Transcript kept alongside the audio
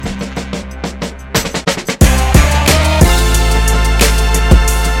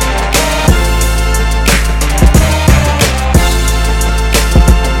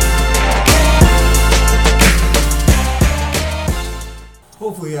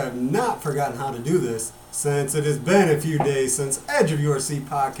have not forgotten how to do this, since it has been a few days since Edge of Your Seat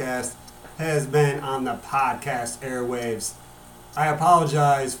podcast has been on the podcast airwaves. I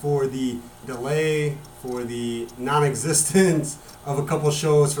apologize for the delay, for the non-existence of a couple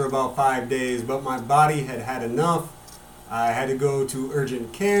shows for about 5 days, but my body had had enough. I had to go to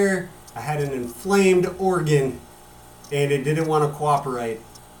urgent care. I had an inflamed organ, and it didn't want to cooperate.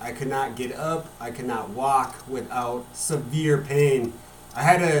 I could not get up. I could not walk without severe pain. I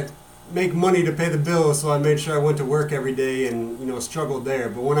had to make money to pay the bills, so I made sure I went to work every day and, struggled there.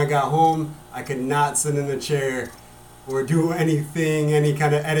 But when I got home, I could not sit in a chair or do anything, any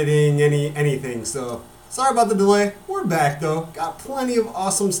kind of editing, anything. So, sorry about the delay. We're back, though. Got plenty of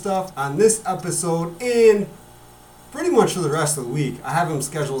awesome stuff on this episode and pretty much for the rest of the week. I have them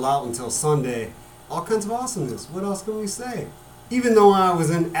scheduled out until Sunday. All kinds of awesomeness. What else can we say? Even though I was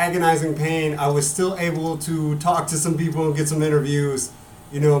in agonizing pain, I was still able to talk to some people and get some interviews.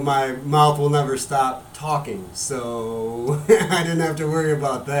 My mouth will never stop talking, so I didn't have to worry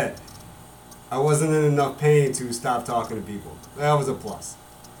about that. I wasn't in enough pain to stop talking to people. That was a plus.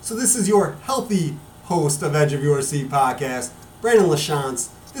 So this is your healthy host of Edge of Your Seat podcast, Brandon LaChance.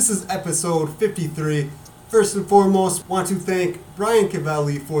 This is episode 53. First and foremost, want to thank Brian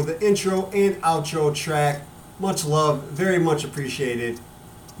Cavelli for the intro and outro track. Much love, very much appreciated,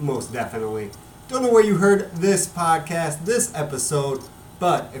 most definitely. Don't know where you heard this podcast, this episode,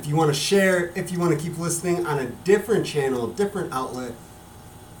 but if you want to share, if you want to keep listening on a different channel, different outlet,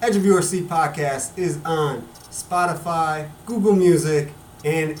 Edge of Your Seat podcast is on Spotify, Google Music,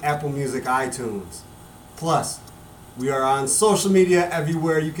 and Apple Music iTunes. Plus, we are on social media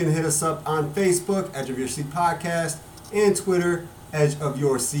everywhere. You can hit us up on Facebook, Edge of Your Seat podcast, and Twitter, Edge of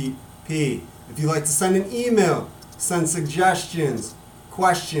Your Seat P. If you'd like to send an email, send suggestions,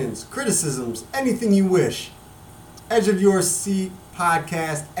 questions, criticisms, anything you wish, Edge of Your Seat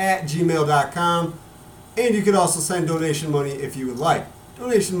podcast at gmail.com. And you could also send donation money if you would like.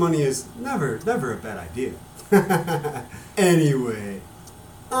 Donation money is never a bad idea. Anyway,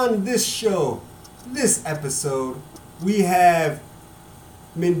 on this show, this episode, we have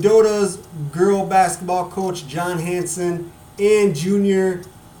Mendota's girl basketball coach John Hanson and junior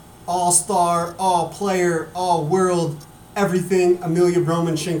all-star, all-player, all-world, everything, Amelia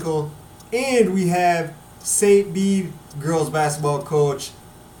Broman-Shinkle. And we have St. Bede girls basketball coach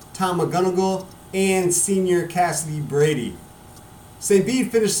Tom McGonigal and senior Cassidy Brady. St.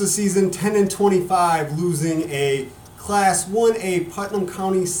 Bede finished the season 10-25, losing a Class 1A Putnam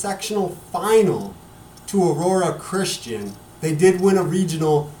County sectional final to Aurora Christian. They did win a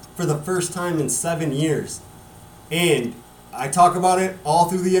regional for the first time in 7 years. And I talk about it all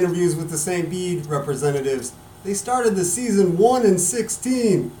through the interviews with the St. Bede representatives. They started the season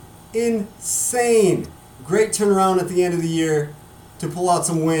 1-16. Insane. Great turnaround at the end of the year to pull out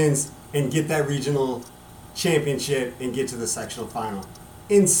some wins and get that regional championship and get to the sectional final.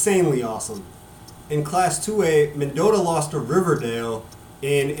 Insanely awesome. In Class 2A, Mendota lost to Riverdale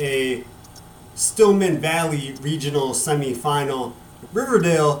in a Stillman Valley regional semifinal.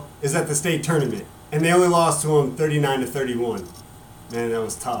 Riverdale is at the state tournament, and they only lost to them 39-31. Man, that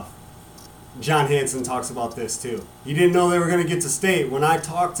was tough. John Hanson talks about this too. He didn't know they were going to get to state. When I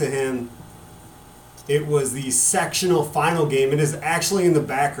talked to him, it was the sectional final game. It is actually in the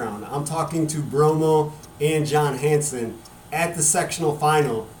background. I'm talking to Bromo and John Hanson at the sectional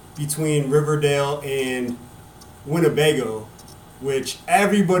final between Riverdale and Winnebago, which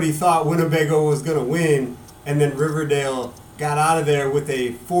everybody thought Winnebago was going to win, and then Riverdale got out of there with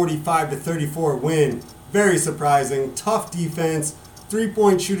a 45-34 win. Very surprising. Tough defense.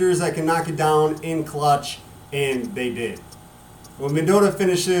 3-point shooters that can knock it down in clutch, and they did. Well, Mendota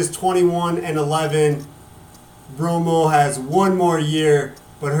finishes 21-11. Bromo has one more year,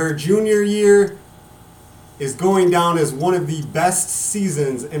 but her junior year is going down as one of the best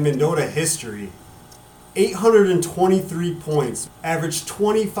seasons in Mendota history. 823 points, averaged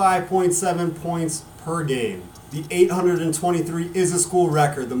 25.7 points per game. The 823 is a school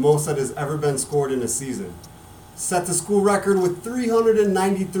record, the most that has ever been scored in a season. Set the school record with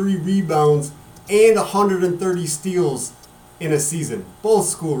 393 rebounds and 130 steals in a season. Both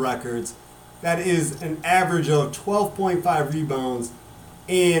school records. That is an average of 12.5 rebounds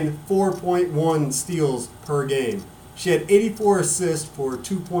and 4.1 steals per game. She had 84 assists for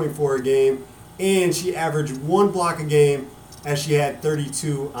 2.4 a game, and she averaged 1 block a game as she had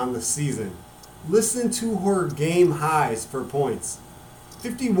 32 on the season. Listen to her game highs for points.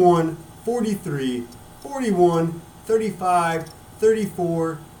 51, 43, 41, 35,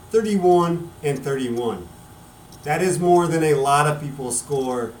 34, 31, and 31. That is more than a lot of people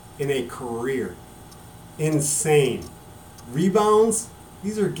score in a career. Insane. Rebounds,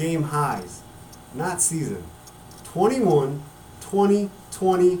 These are game highs, not season. 21, 20,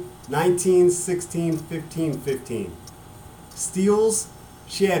 20, 19, 16, 15, 15. Steals,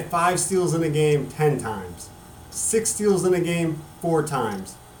 she had 5 steals in a game 10 times. 6 steals in a game 4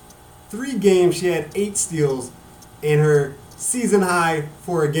 times. 3 games she had 8 steals, and her season high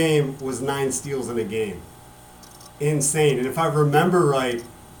for a game was 9 steals in a game. Insane. And if I remember right,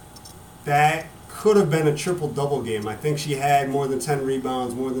 that could have been a triple-double game. I think she had more than 10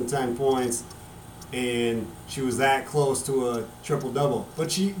 rebounds, more than 10 points, and she was that close to a triple-double.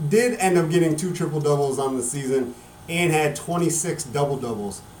 But she did end up getting 2 triple-doubles on the season and had 26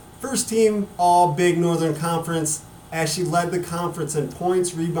 double-doubles. First team all Big Northern Conference, as she led the conference in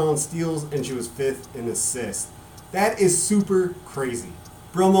points, rebounds, steals, and she was 5th in assists. That is super crazy.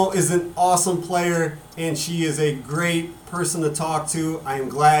 Bromo is an awesome player, and she is a great person to talk to. I am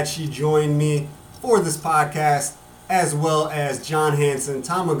glad she joined me for this podcast, as well as John Hanson,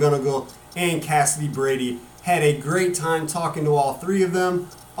 Tom McGonigal, and Cassidy Brady. Had a great time talking to all 3 of them.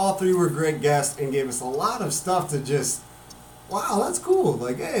 All 3 were great guests and gave us a lot of stuff to just, wow, that's cool.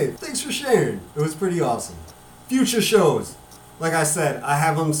 Like, hey, thanks for sharing. It was pretty awesome. Future shows. Like I said, I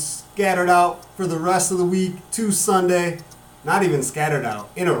have them scattered out for the rest of the week to Sunday. Not even scattered out,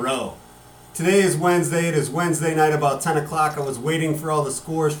 in a row. Today is Wednesday. It is Wednesday night about 10 o'clock. I was waiting for all the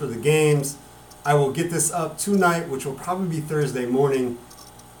scores for the games. I will get this up tonight, which will probably be Thursday morning.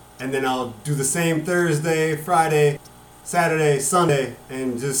 And then I'll do the same Thursday, Friday, Saturday, Sunday,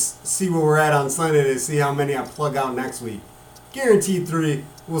 and just see where we're at on Sunday to see how many I plug out next week. Guaranteed 3.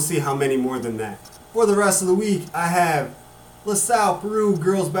 We'll see how many more than that. For the rest of the week, I have LaSalle Peru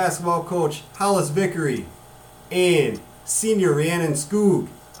girls basketball coach Hollis Vickery and senior Rhiannon Skoog.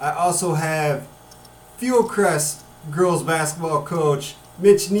 I also have Fieldcrest girls basketball coach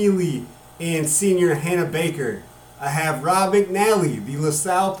Mitch Neely and senior Hannah Baker. I have Rob McNally, the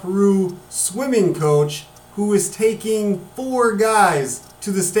LaSalle Peru swimming coach, who is taking 4 guys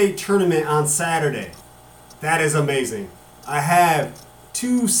to the state tournament on Saturday. That is amazing. I have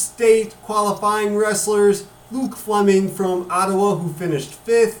 2 state qualifying wrestlers, Luke Fleming from Ottawa, who finished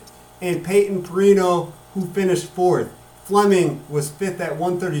 5th, and Peyton Perino, who finished 4th. Fleming was 5th at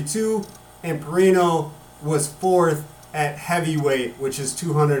 132, and Perino was 4th at heavyweight, which is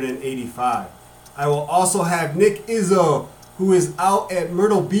 285. I will also have Nick Izzo, who is out at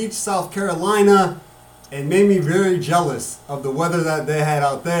Myrtle Beach, South Carolina, and made me very jealous of the weather that they had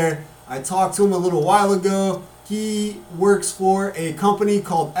out there. I talked to him a little while ago. He works for a company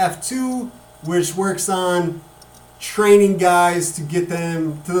called F2, which works on training guys to get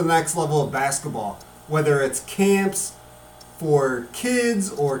them to the next level of basketball, whether it's camps for kids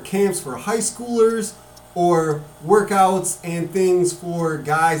or camps for high schoolers or workouts and things for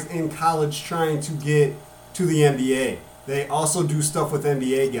guys in college trying to get to the NBA. They also do stuff with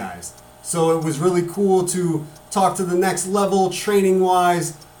NBA guys. So it was really cool to talk to the next level training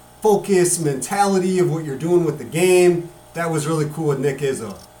wise, focus, mentality of what you're doing with the game. That was really cool with Nick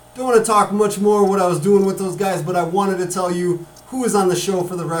Izzo. Don't want to talk much more what I was doing with those guys, but I wanted to tell you who is on the show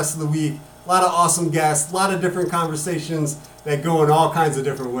for the rest of the week. A lot of awesome guests, a lot of different conversations that go in all kinds of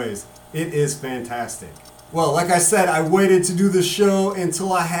different ways. It is fantastic. Well, like I said, I waited to do the show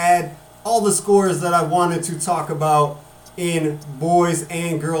until I had all the scores that I wanted to talk about in boys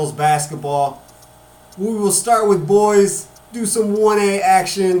and girls basketball. We will start with boys, do some 1A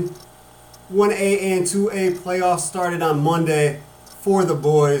action. 1A and 2A playoffs started on Monday for the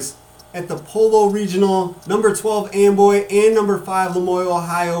boys. At the Polo Regional, number 12 Amboy and number 5 Lamoille,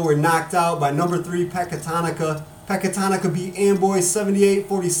 Ohio were knocked out by number 3 Pecatonica. Pecatonica beat Amboy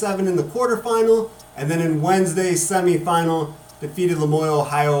 78-47 in the quarterfinal, and then in Wednesday's semifinal defeated Lamoille,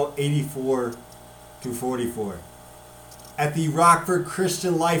 Ohio 84-44. At the Rockford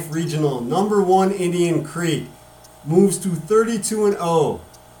Christian Life Regional, number 1 Indian Creek moves to 32-0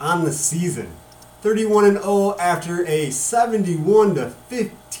 on the season. 31-0 after a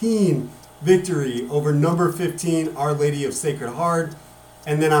 71-15 victory over number 15 Our Lady of Sacred Heart.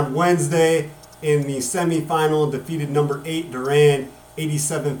 And then on Wednesday in the semifinal defeated number 8 Durand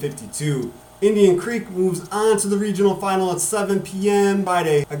 87-52. Indian Creek moves on to the regional final at 7 p.m.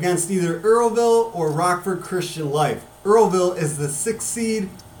 Friday against either Earlville or Rockford Christian Life. Earlville is the 6th seed.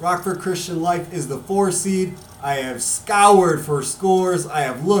 Rockford Christian Life is the 4th seed. I have scoured for scores. I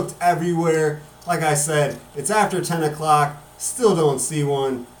have looked everywhere. Like I said, it's after 10 o'clock. Still don't see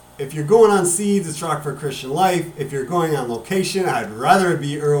one. If you're going on seeds, it's Rockford Christian Life. If you're going on location, I'd rather it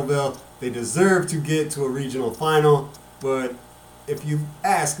be Earlville. They deserve to get to a regional final. But if you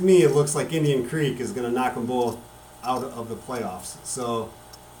ask me, it looks like Indian Creek is going to knock them both out of the playoffs. So,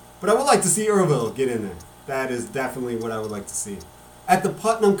 but I would like to see Earlville get in there. That is definitely what I would like to see. At the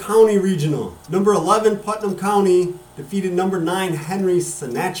Putnam County Regional, number 11 Putnam County defeated number 9 Henry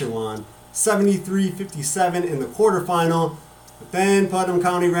Senatchewan 73-57 in the quarterfinal. But then Putnam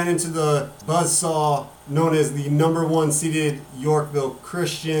County ran into the buzzsaw known as the number 1 seeded Yorkville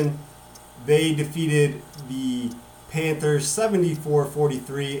Christian. They defeated the Panthers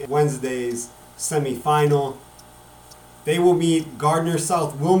 74-43 in Wednesday's semifinal. They will meet Gardner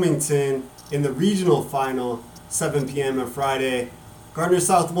South Wilmington in the regional final, 7 p.m. on Friday. Gardner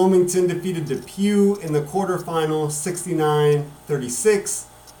South Wilmington defeated Depew in the quarterfinal, 69-36.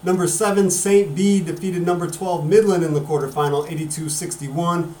 Number 7 St. Bede defeated number 12 Midland in the quarterfinal,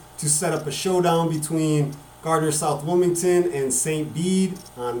 82-61, to set up a showdown between Gardner South Wilmington and St. Bede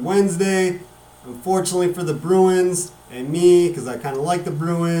on Wednesday. Unfortunately for the Bruins and me, because I kind of like the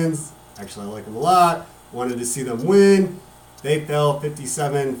Bruins, actually I like them a lot, wanted to see them win. They fell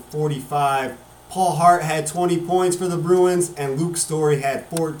 57-45. Paul Hart had 20 points for the Bruins, and Luke Story had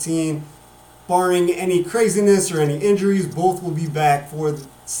 14. Barring any craziness or any injuries, both will be back for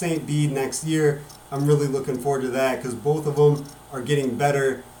St. Bede next year. I'm really looking forward to that because both of them are getting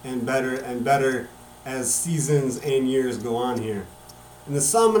better and better and better as seasons and years go on here. In the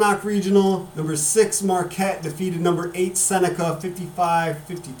Salmonock Regional, number 6 Marquette defeated number 8 Seneca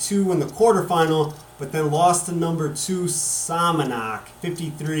 55-52 in the quarterfinal, but then lost to number 2 Salmonock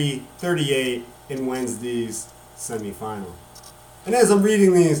 53-38 in Wednesday's semifinal. And as I'm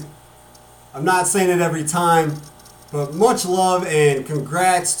reading these, I'm not saying it every time, but much love and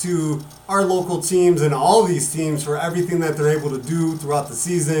congrats to our local teams and all these teams for everything that they're able to do throughout the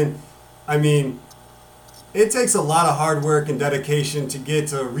season. I mean, it takes a lot of hard work and dedication to get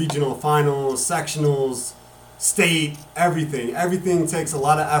to regional finals, sectionals, state, everything. Everything takes a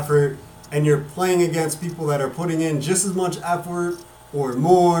lot of effort, and you're playing against people that are putting in just as much effort or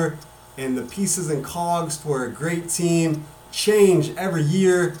more, and the pieces and cogs for a great team change every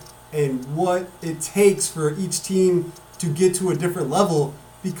year, and what it takes for each team to get to a different level,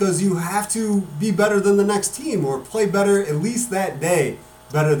 because you have to be better than the next team or play better at least that day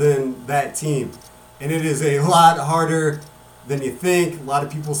better than that team. And it is a lot harder than you think. A lot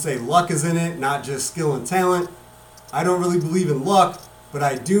of people say luck is in it, not just skill and talent. I don't really believe in luck, but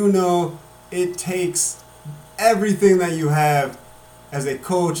I do know it takes everything that you have as a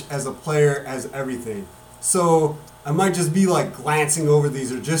coach, as a player, as everything. So I might just be like glancing over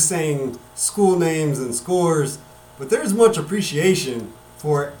these or just saying school names and scores, but there's much appreciation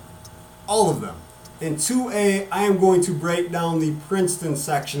for all of them. In 2A, I am going to break down the Princeton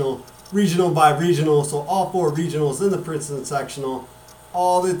sectional, regional by regional, so all 4 regionals in the Princeton sectional.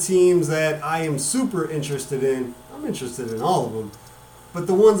 All the teams that I am super interested in, I'm interested in all of them, but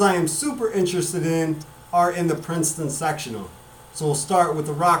the ones I am super interested in are in the Princeton sectional. So we'll start with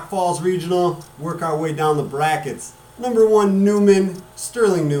the Rock Falls Regional, work our way down the brackets. Number 1 Newman,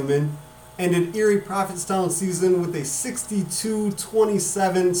 Sterling Newman, ended Erie Prophetstown season with a 62-27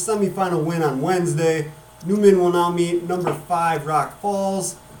 semifinal win on Wednesday. Newman will now meet number 5 Rock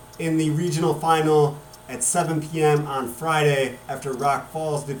Falls in the regional final at 7 p.m. on Friday after Rock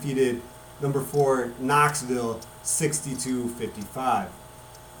Falls defeated number 4 Knoxville 62-55.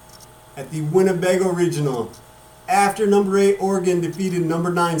 At the Winnebago Regional, after number 8 Oregon defeated number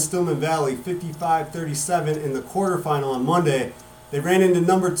 9 Stillman Valley 55-37 in the quarterfinal on Monday, they ran into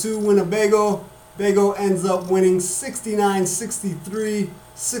number 2 Winnebago. Bago ends up winning 69-63,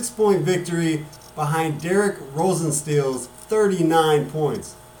 6-point victory behind Derek Rosensteel's 39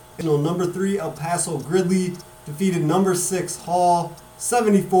 points. Number 3 El Paso Gridley defeated number 6 Hall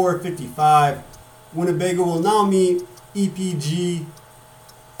 74-55. Winnebago will now meet EPG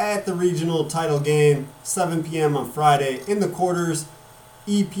at the regional title game, 7 p.m. on Friday. In the quarters,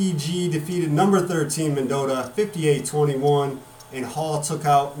 EPG defeated number 13 Mendota 58-21, and Hall took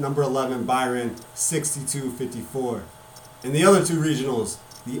out number 11 Byron 62-54. In the other 2 regionals,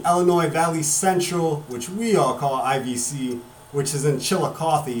 the Illinois Valley Central, which we all call IVC, which is in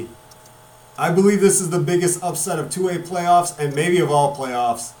Chillicothe. I believe this is the biggest upset of 2A playoffs and maybe of all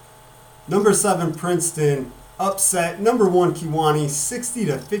playoffs. Number 7 Princeton upset number 1 Kewanee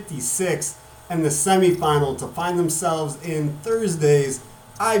 60-56 in the semifinal to find themselves in Thursday's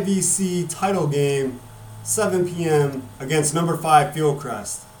IVC title game, 7 p.m. against number 5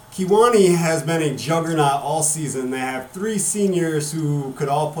 Fieldcrest. Kewanee has been a juggernaut all season. They have 3 seniors who could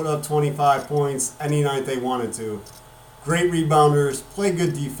all put up 25 points any night they wanted to. Great rebounders, play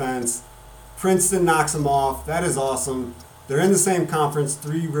good defense. Princeton knocks them off. That is awesome. They're in the same conference,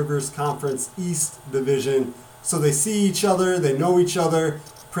 Three Rivers Conference East Division. So they see each other, they know each other.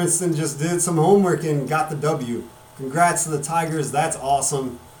 Princeton just did some homework and got the W. Congrats to the Tigers, that's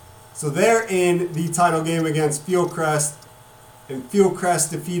awesome. So they're in the title game against Fieldcrest. and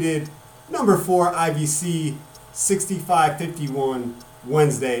Fieldcrest defeated number 4 IVC 65-51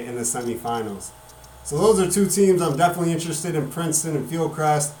 Wednesday in the semifinals. So those are two teams I'm definitely interested in, Princeton and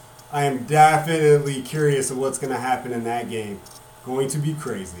Fieldcrest. I am definitely curious of what's going to happen in that game. Going to be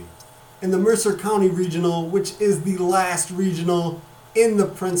crazy. In the Mercer County Regional, which is the last regional in the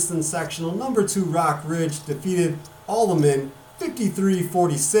Princeton sectional, number 2 Rock Ridge defeated Alleman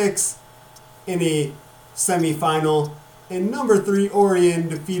 53-46 in a semifinal, and number 3 Orion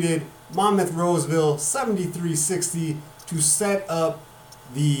defeated Monmouth Roseville 73-60 to set up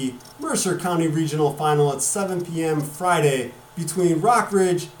the Mercer County Regional Final at 7 p.m. Friday between Rock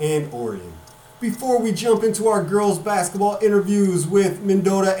Ridge and Orion. Before we jump into our girls basketball interviews with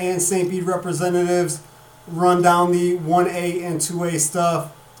Mendota and St. Bede representatives, run down the 1A and 2A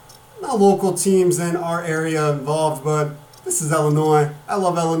stuff. Not local teams in our area involved, but this is Illinois. I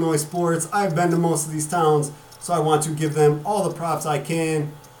love Illinois sports. I've been to most of these towns, so I want to give them all the props I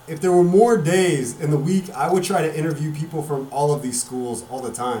can. If there were more days in the week, I would try to interview people from all of these schools all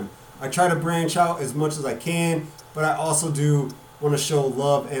the time. I try to branch out as much as I can, but I also do want to show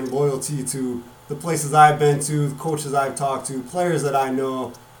love and loyalty to the places I've been to, the coaches I've talked to, players that I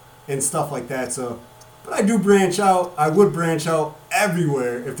know, and stuff like that. But I do branch out. I would branch out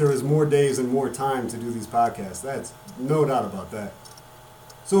everywhere if there was more days and more time to do these podcasts. That's no doubt about that.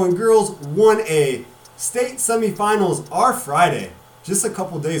 So in girls 1A, state semifinals are Friday, just a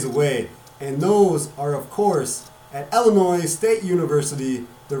couple days away, and those are, of course, at Illinois State University,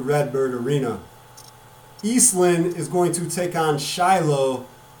 the Redbird Arena. Eastland is going to take on Shiloh,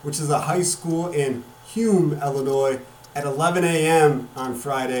 which is a high school in Hume, Illinois, at 11 a.m. on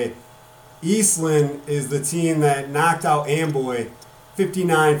Friday. Eastland is the team that knocked out Amboy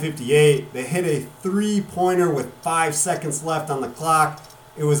 59-58. They hit a three-pointer with 5 seconds left on the clock.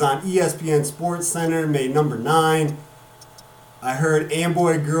 It was on ESPN Sports Center, made number 9. I heard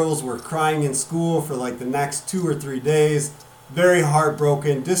Amboy girls were crying in school for like the next 2 or 3 days. Very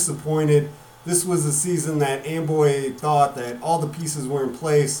heartbroken, disappointed. This was a season that Amboy thought that all the pieces were in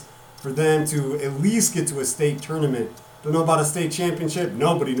place for them to at least get to a state tournament. Don't know about a state championship.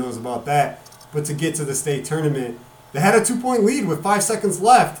 Nobody knows about that. But to get to the state tournament, they had a 2-point lead with 5 seconds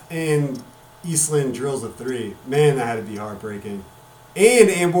left, and Eastland drills a 3. Man, that had to be heartbreaking.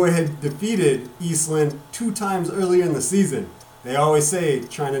 And Amboy had defeated Eastland 2 times earlier in the season. They always say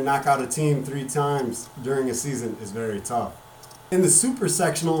trying to knock out a team 3 times during a season is very tough. In the super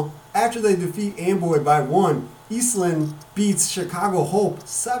sectional, after they defeat Amboy by 1, Eastland beats Chicago Hope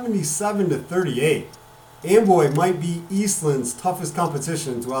 77-38. Amboy might be Eastland's toughest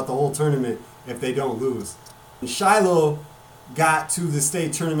competition throughout the whole tournament if they don't lose. And Shiloh got to the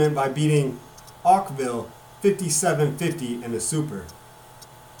state tournament by beating Oakville 57-50 in the super.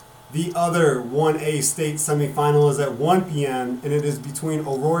 The other 1A state semifinal is at 1 p.m. and it is between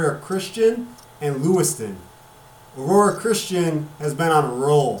Aurora Christian and Lewiston. Aurora Christian has been on a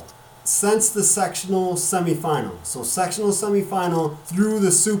roll since the sectional semifinal. So sectional semifinal through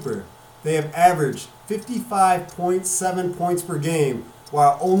the super, they have averaged 55.7 points per game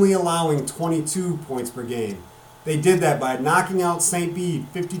while only allowing 22 points per game. They did that by knocking out St. Bede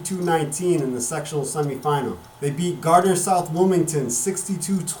 52-19 in the sectional semifinal. They beat Gardner South Wilmington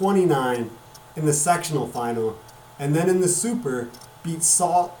 62-29 in the sectional final. And then in the super, beat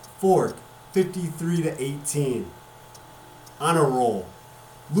Salt Fork 53-18. On a roll.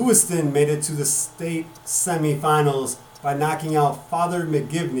 Lewiston made it to the state semifinals by knocking out Father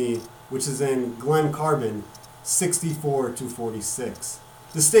McGivney, which is in Glen Carbon, 64-46.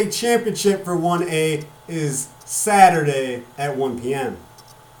 The state championship for 1A is Saturday at 1 p.m.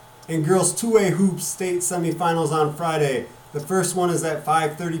 In girls 2A hoops state semifinals on Friday. The first one is at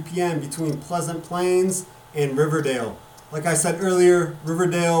 5:30 p.m. between Pleasant Plains and Riverdale. Like I said earlier,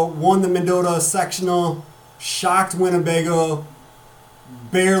 Riverdale won the Mendota sectional, shocked Winnebago,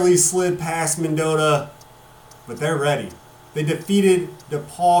 barely slid past Mendota, but they're ready. They defeated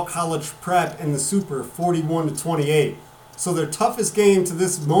DePaul College Prep in the Super 41-28. So their toughest game to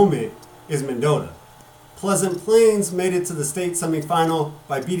this moment is Mendota. Pleasant Plains made it to the state semifinal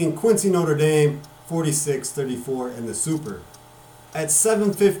by beating Quincy Notre Dame 46-34 in the Super. At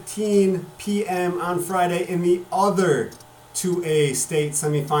 7:15 p.m. on Friday in the other 2A state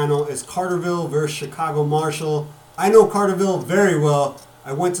semifinal is Carterville versus Chicago Marshall. I know Carterville very well.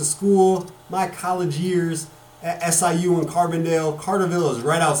 I went to school my college years at SIU in Carbondale. Carterville is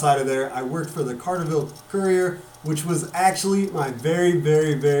right outside of there. I worked for the Carterville Courier, which was actually my very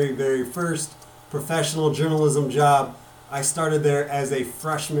first professional journalism job. I started there as a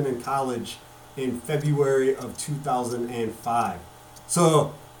freshman in college in February of 2005.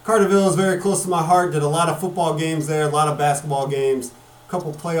 So Carterville is very close to my heart. Did a lot of football games there, a lot of basketball games, a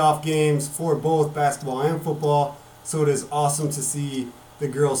couple playoff games for both basketball and football. So it is awesome to see the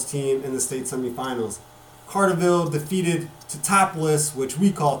girls team in the state semifinals. Carterville defeated Teutopolis, which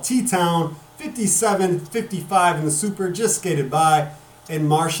we call T-Town, 57-55 in the Super, just skated by, and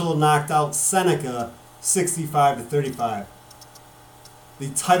Marshall knocked out Seneca 65-35. The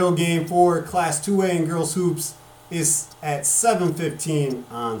title game for Class 2A in girls hoops is at 7:15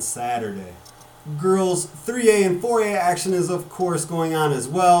 on Saturday. Girls 3A and 4A action is of course going on as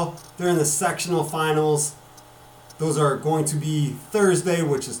well. They're in the sectional finals. Those are going to be Thursday,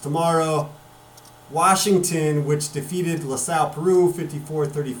 which is tomorrow. Washington, which defeated LaSalle Peru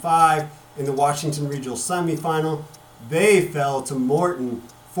 54-35 in the Washington Regional Semifinal. They fell to Morton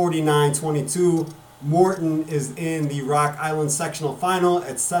 49-22. Morton is in the Rock Island Sectional Final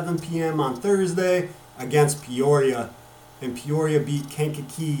at 7 p.m. on Thursday against Peoria. And Peoria beat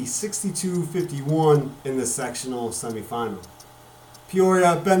Kankakee 62-51 in the sectional semifinal.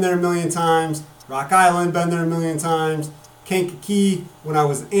 Peoria, been there a million times. Rock Island, been there a million times. Kankakee, when I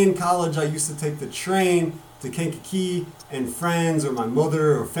was in college, I used to take the train to Kankakee, and friends or my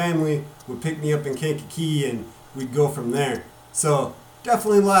mother or family would pick me up in Kankakee, and we'd go from there. So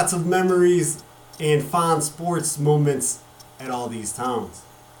definitely lots of memories and fond sports moments at all these towns.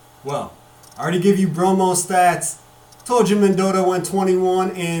 Well, I already give you Bromo stats. Told you Mendota went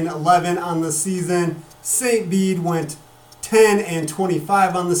 21-11 on the season. St. Bede went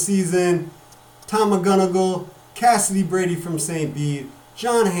 10-25 on the season. Tom McGonigal, Cassidy Brady from St. Bede,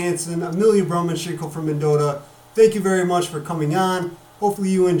 John Hansen, Amelia Broman-Schinkel from Mendota. Thank you very much for coming on. Hopefully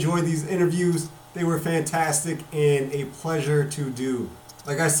you enjoyed these interviews. They were fantastic and a pleasure to do.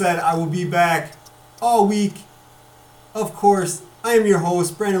 Like I said, I will be back all week. Of course, I am your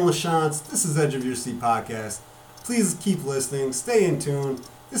host, Brandon LaChance. This is Edge of Your Seat Podcast. Please keep listening. Stay in tune.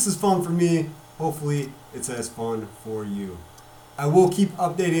 This is fun for me. Hopefully, it's as fun for you. I will keep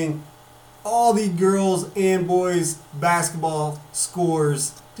updating all the girls and boys basketball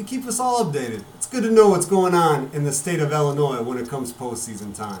scores to keep us all updated. It's good to know what's going on in the state of Illinois when it comes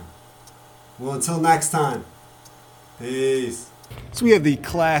postseason time. Well, until next time, peace. So we have the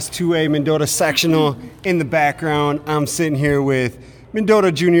Class 2A Mendota sectional in the background. I'm sitting here with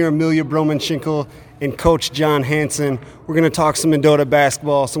Mendota junior Amelia Broman-Schinkel and Coach John Hansen. We're going to talk some Mendota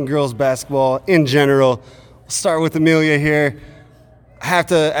basketball, some girls basketball in general. We'll start with Amelia here. I have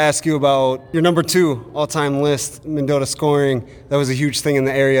to ask you about your number 2 all-time list, Mendota scoring. That was a huge thing in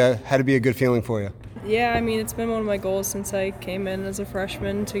the area. Had to be a good feeling for you. Yeah, I mean, it's been one of my goals since I came in as a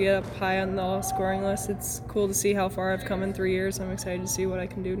freshman to get up high on the all-scoring list. It's cool to see how far I've come in 3 years. I'm excited to see what I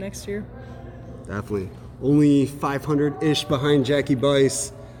can do next year. Definitely. Only 500-ish behind Jackie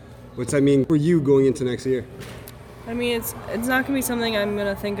Bice. What's that mean for you going into next year? I mean, it's not going to be something I'm going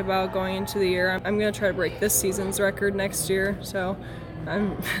to think about going into the year. I'm going to try to break this season's record next year. So I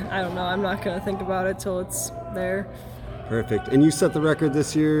don't know. I'm not going to think about it till it's there. Perfect. And you set the record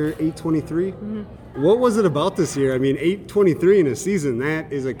this year, 823? Mm-hmm. What was it about this year? I mean, 823 in a season,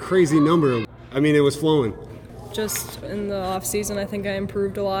 that is a crazy number. I mean, it was flowing. Just in the off season, I think I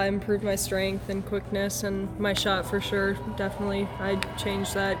improved a lot. I improved my strength and quickness and my shot for sure. Definitely, I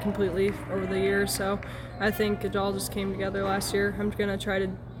changed that completely over the year. So I think it all just came together last year. I'm going to try to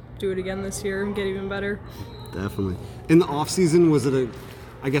do it again this year and get even better. Definitely. In the off season, was it a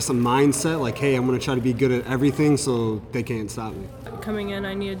mindset like, hey, I'm going to try to be good at everything so they can't stop me? Coming in,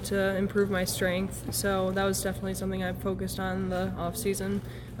 I needed to improve my strength, so that was definitely something I focused on in the off season.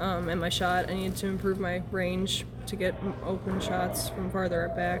 And my shot, I needed to improve my range to get open shots from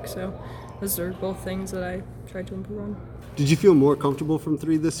farther back. So those are both things that I tried to improve on. Did you feel more comfortable from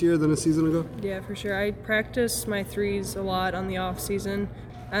 3 this year than a season ago? Yeah, for sure. I practiced my threes a lot on the off season.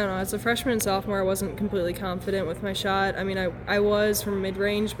 I don't know, as a freshman and sophomore, I wasn't completely confident with my shot. I mean, I was from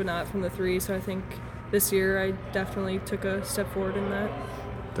mid-range, but not from the three, so I think this year I definitely took a step forward in that.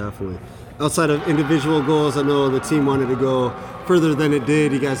 Definitely. Outside of individual goals, I know the team wanted to go further than it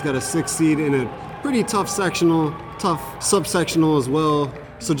did. You guys got a 6 seed in a pretty tough sectional, tough subsectional as well.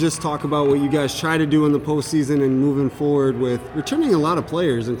 So just talk about what you guys try to do in the postseason and moving forward with returning a lot of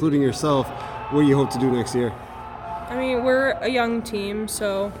players, including yourself. What do you hope to do next year? I mean, we're a young team,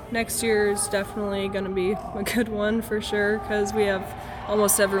 so next year is definitely going to be a good one for sure because we have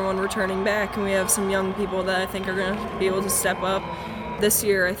almost everyone returning back and we have some young people that I think are going to be able to step up. This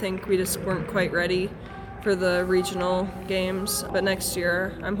year, I think we just weren't quite ready for the regional games, but next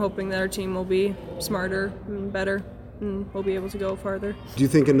year I'm hoping that our team will be smarter and better and we'll be able to go farther. Do you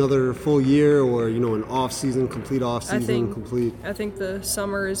think another full year or, an off-season, complete off-season, complete? I think the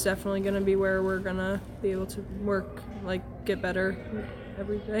summer is definitely going to be where we're going to be able to work, get better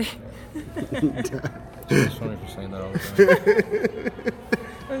every day. It's funny for saying that all the time.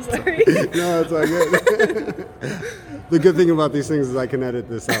 I'm sorry. No, it's all good. The good thing about these things is I can edit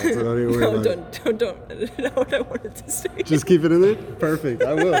this out, so don't even worry about it. Don't edit out what I wanted to say. Just keep it in there? Perfect,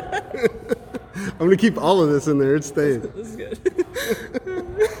 I will. I'm going to keep all of this in there. It's staying. This is good.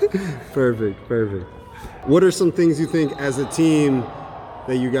 Perfect. What are some things you think as a team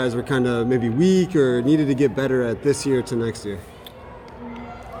that you guys were kind of maybe weak or needed to get better at this year to next year?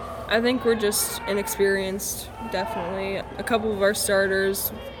 I think we're just inexperienced, definitely. A couple of our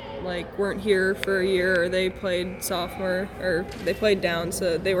starters weren't here for a year, or they played sophomore, or they played down,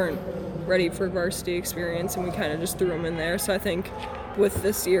 so they weren't ready for varsity experience, and we kind of just threw them in there. So I think with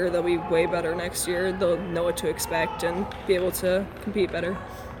this year, they'll be way better next year. They'll know what to expect and be able to compete better.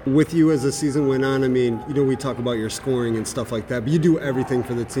 With you as the season went on, I mean, we talk about your scoring and stuff like that, but you do everything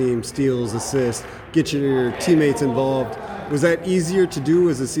for the team, steals, assists, get your teammates involved. Was that easier to do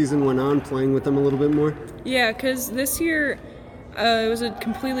as the season went on, playing with them a little bit more? Yeah, because this year it was a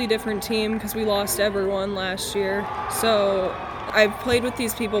completely different team because we lost everyone last year. So I've played with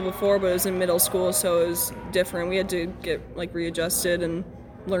these people before, but it was in middle school, so it was different. We had to get readjusted and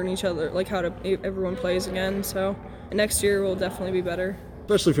learn each other, how everyone plays again. So next year will definitely be better.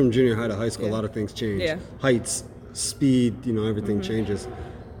 Especially from junior high to high school, a lot of things change. Yeah. Heights, speed, everything changes.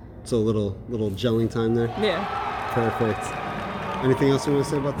 So a little gelling time there. Yeah. Perfect. Anything else you want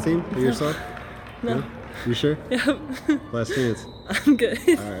to say about the team or yourself? No. You sure? Yep. Last chance. I'm good.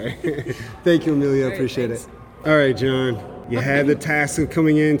 All right. Thank you, Amelia. All right, appreciate thanks. it. All right, John. You had the task of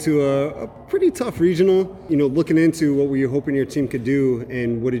coming into a pretty tough regional, looking into what were you hoping your team could do,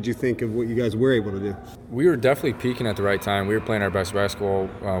 and what did you think of what you guys were able to do? We were definitely peaking at the right time. We were playing our best basketball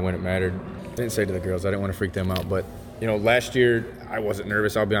when it mattered. I didn't say to the girls, I didn't want to freak them out, but last year I wasn't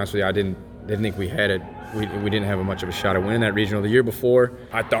nervous. I'll be honest with you, I didn't think we had it. We didn't have much of a shot at winning that regional. The year before,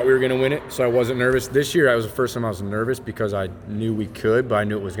 I thought we were going to win it, so I wasn't nervous. This year, it was the first time I was nervous because I knew we could, but I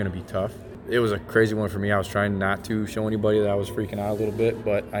knew it was going to be tough. It was a crazy one for me. I was trying not to show anybody that I was freaking out a little bit,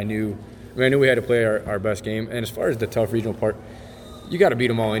 but I knew we had to play our best game. And as far as the tough regional part, you got to beat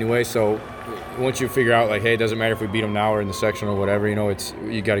them all anyway. So once you figure out, hey, it doesn't matter if we beat them now or in the section or whatever,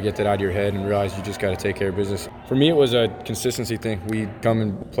 you got to get that out of your head and realize you just got to take care of business. For me, it was a consistency thing. We come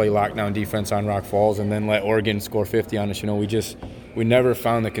and play lockdown defense on Rock Falls and then let Oregon score 50 on us. We never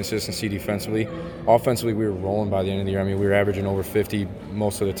found the consistency defensively. Offensively, we were rolling by the end of the year. I mean, we were averaging over 50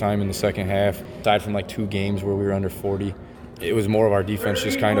 most of the time in the second half, aside from 2 games where we were under 40. It was more of our defense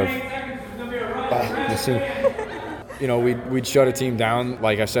just kind of we'd shut a team down,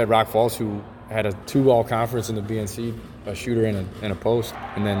 like I said, Rock Falls, who had a 2-all conference in the BNC, a shooter and a post,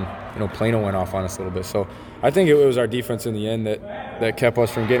 and then Plano went off on us a little bit. So I think it was our defense in the end that kept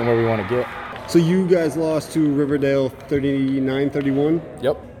us from getting where we want to get. So you guys lost to Riverdale 39-31?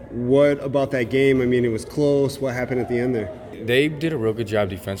 Yep. What about that game? I mean, it was close. What happened at the end there? They did a real good job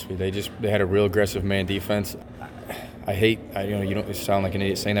defensively. They had a real aggressive man defense. You don't sound like an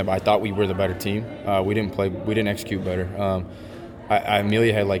idiot saying that, but I thought we were the better team. We didn't execute better.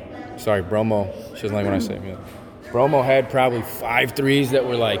 Amelia had Bromo, she doesn't like when I say Amelia. Bromo had probably 5 threes that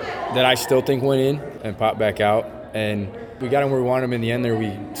were that I still think went in and popped back out. And we got them where we wanted them in the end there.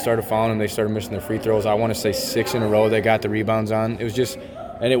 We started fouling them. They started missing their free throws. I want to say 6 in a row they got the rebounds on. It was just,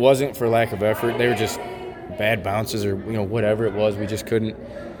 and it wasn't for lack of effort. They were just bad bounces or, whatever it was. We just couldn't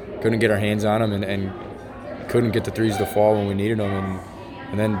get our hands on them and couldn't get the threes to fall when we needed them.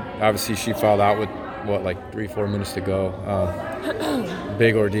 And then obviously she fouled out with 3-4 minutes to go.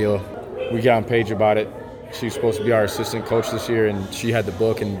 Big ordeal. We got on Paige about it. She was supposed to be our assistant coach this year, and she had the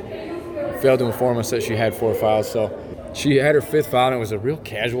book and failed to inform us that she had 4 fouls. So she had her 5th foul, and it was a real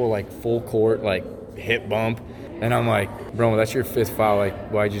casual, full court, hip bump. And I'm like, bro, that's your 5th foul.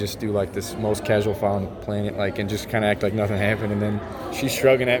 Why'd you just do this most casual foul on the planet, and just kind of act like nothing happened? And then she's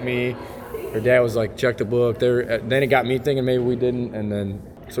shrugging at me. Her dad was check the book. Then it got me thinking maybe we didn't. And then,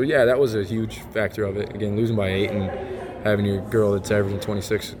 so yeah, that was a huge factor of it. Again, losing by 8 and having your girl that's averaging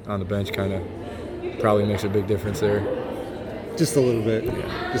 26 on the bench kind of probably makes a big difference there. Just a little bit.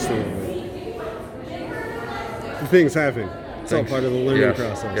 Yeah. Just a little bit. Things happen. It's all part of the learning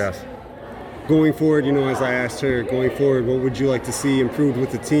process. Yes. Going forward, as I asked her, what would you like to see improved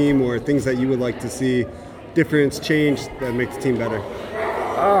with the team, or things that you would like to see difference, change that make the team better?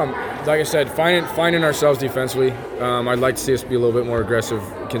 Like I said, finding ourselves defensively. I'd like to see us be a little bit more aggressive,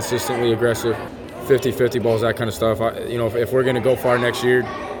 consistently aggressive, 50-50 balls, that kind of stuff. If we're going to go far next year,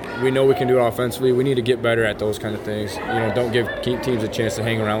 we know we can do it offensively. We need to get better at those kind of things. Don't give teams a chance to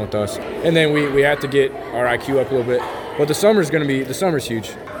hang around with us. And then we have to get our IQ up a little bit. But the summer's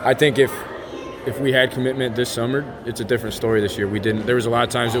huge. I think if if we had commitment this summer, it's a different story this year. We didn't. There was a lot of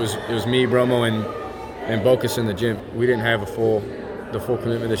times it was me, Bromo, and Bocas in the gym. We didn't have the full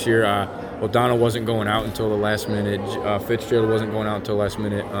commitment this year. O'Donnell wasn't going out until the last minute. Fitzgerald wasn't going out until the last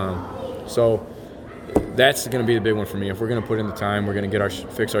minute. So that's going to be the big one for me. If we're going to put in the time, we're going to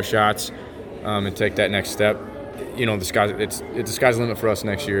fix our shots and take that next step. The sky's the limit for us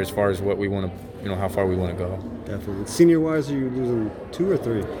next year as far as what we want to, how far we want to go. Definitely. Senior-wise, are you losing 2 or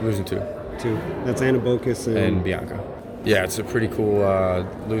 3? Losing 2. 2. That's Anna Bocas and Bianca. Yeah, it's a pretty cool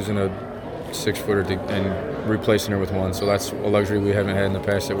losing a 6-footer and replacing her with one. So that's a luxury we haven't had in the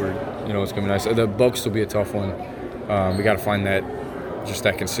past that it's going to be nice. The Bocas will be a tough one. We got to find that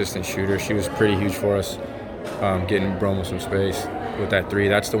consistent shooter. She was pretty huge for us, getting Bromo some space with that 3.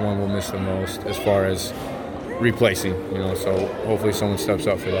 That's the one we'll miss the most as far as replacing, so hopefully someone steps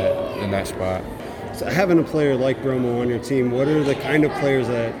up for that in that spot. So having a player like Bromo on your team, what are the kind of players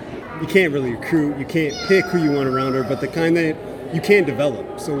that you can't really recruit, you can't pick who you want around her, but the kind that you can't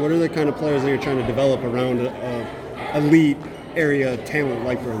develop? So what are the kind of players that you're trying to develop around a elite area talent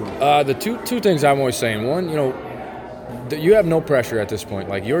like Bromo? The two things I'm always saying. One, you have no pressure at this point.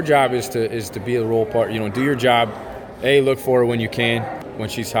 Like, your job is to be a role part. Do your job. Look for her when you can, when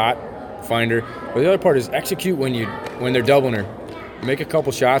she's hot, find her. But the other part is execute when they're doubling her. Make a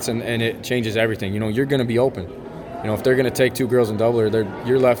couple shots and it changes everything. You're going to be open. If they're going to take 2 girls and double her,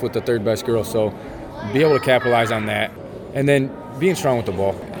 you're left with the third best girl. So be able to capitalize on that. And then being strong with the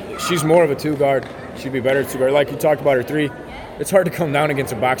ball. She's more of a 2 guard. She'd be better at 2 guard. Like you talked about her 3, it's hard to come down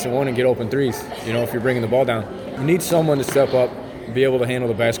against a box and 1 and get open 3s, if you're bringing the ball down. You need someone to step up, be able to handle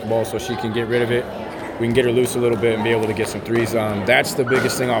the basketball so she can get rid of it. We can get her loose a little bit and be able to get some 3s. That's the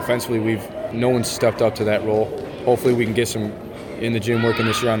biggest thing offensively. No one's stepped up to that role. Hopefully we can get some in the gym working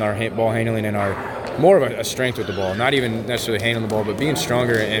this year on our ball handling and our more of a strength with the ball. Not even necessarily handling the ball, but being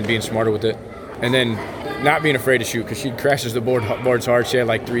stronger and being smarter with it. And then not being afraid to shoot, because she crashes the boards hard. She had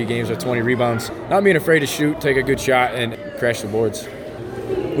like 3 games with 20 rebounds. Not being afraid to shoot, take a good shot, and crash the boards.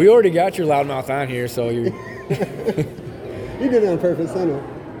 We already got your loudmouth on here, so you. You did it on purpose, I know.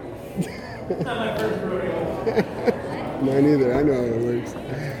 Mine either. I know how it works.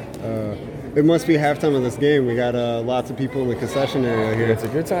 It must be halftime of this game. We got lots of people in the concession area here. It's a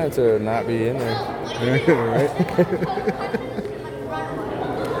good time to not be in there. Right?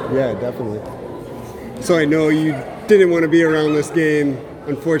 Yeah, definitely. So I know you didn't want to be around this game.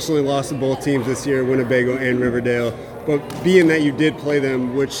 Unfortunately, lost to both teams this year, Winnebago and Riverdale. But being that you did play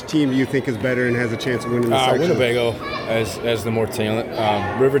them, which team do you think is better and has a chance of winning the section? Winnebago as the more talent.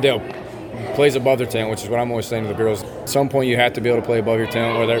 Riverdale plays above their talent, which is what I'm always saying to the girls. At some point, you have to be able to play above your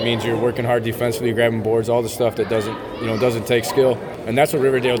talent, whether that means you're working hard defensively, grabbing boards, all the stuff that doesn't take skill. And that's what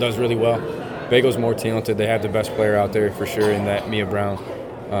Riverdale does really well. Bago's more talented. They have the best player out there for sure in that Mia Brown.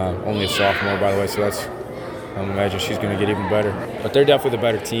 Only a sophomore, by the way, so I imagine she's going to get even better. But they're definitely the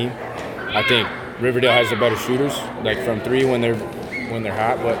better team. I think Riverdale has the better shooters, like from 3 when they're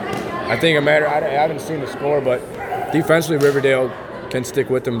hot. But I think I haven't seen the score, but defensively Riverdale can stick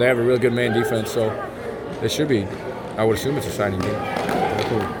with them. They have a real good man defense, so they should be. I would assume it's a exciting game.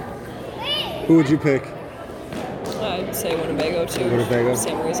 Who would you pick? I'd say Winnebago too. Winnebago?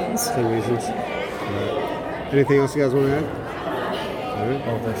 Same reasons. Same reasons. Anything else you guys want to add? All right. I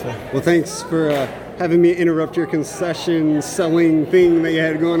don't think so. Well, thanks for having me interrupt your concession selling thing that you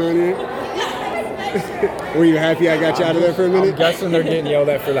had going on here. Were you happy I got you out of there for a minute? I'm guessing they're getting yelled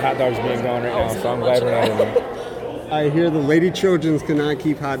at for the hot dogs being gone right now, so I'm glad we're not in there. I hear the Lady Trojans cannot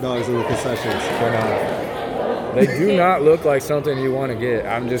keep hot dogs in the concessions. They're not. They do not look like something you want to get.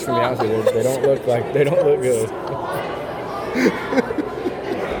 I'm just going to be honest with you. They don't look good.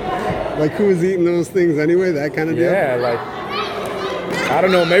 Like, who is eating those things anyway? That kind of deal? Yeah, like, I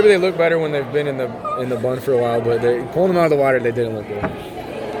don't know. Maybe they look better when they've been in the bun for a while, but pulling them out of the water, they didn't look good.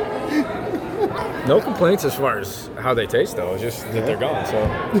 No complaints as far as how they taste, though. It's just that they're gone. So.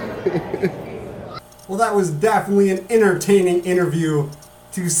 Well, that was definitely an entertaining interview,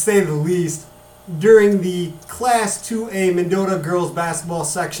 to say the least. During the Class 2A Mendota girls basketball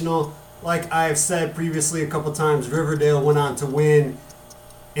sectional, like I have said previously a couple times, Riverdale went on to win,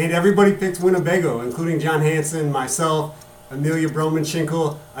 and everybody picked Winnebago, including John Hansen, myself, Amelia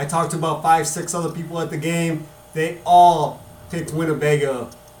Broman-Schinkel. I talked to about 5-6 other people at the game. They all picked Winnebago,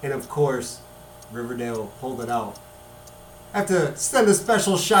 and of course, Riverdale pulled it out. I have to send a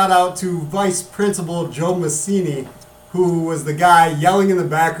special shout out to Vice Principal Joe Massini, who was the guy yelling in the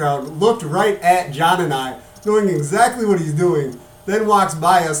background, looked right at John and I, knowing exactly what he's doing, then walks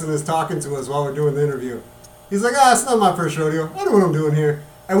by us and is talking to us while we're doing the interview. He's like, it's not my first rodeo. I know what I'm doing here.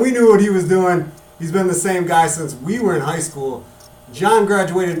 And we knew what he was doing. He's been the same guy since we were in high school. John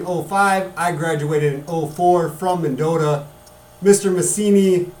graduated in 05. I graduated in 04 from Mendota. Mr.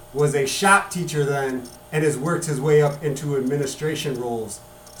 Massini was a shop teacher then and has worked his way up into administration roles.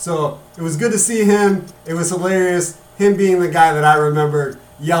 So it was good to see him. It was hilarious, him being the guy that I remembered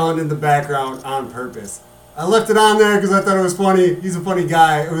yelling in the background on purpose. I left it on there because I thought it was funny. He's a funny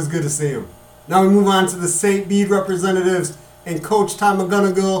guy. It was good to see him. Now we move on to the St. Bede representatives and Coach Tom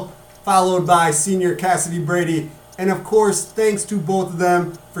McGonigal, followed by Senior Cassidy Brady. And of course, thanks to both of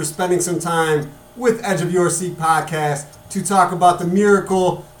them for spending some time with Edge of Your Seat podcast to talk about the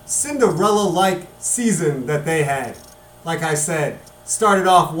miracle Cinderella-like season that they had. Like I said, started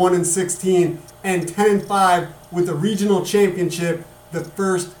off 1-16 and 10-5 with the regional championship, the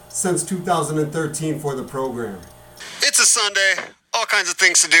first since 2013 for the program. It's a Sunday. All kinds of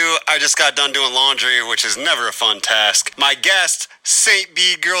things to do. I just got done doing laundry, which is never a fun task. My guest, St.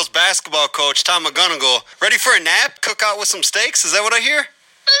 Bede girls basketball coach Tom McGonigal, ready for a nap? Cook out with some steaks? Is that what I hear?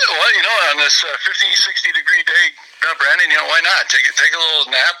 Well, on this 50, 60-degree day, Brandon, why not? Take a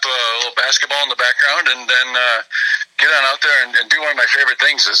little nap, a little basketball in the background, and then get on out there and do one of my favorite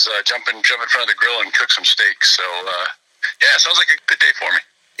things is jump in front of the grill and cook some steaks. So, yeah, sounds like a good day for me.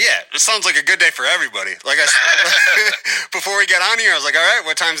 Yeah, it sounds like a good day for everybody. Like I said, before we got on here, I was like, all right,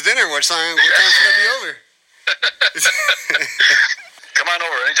 what time's dinner? What time should I be over? Come on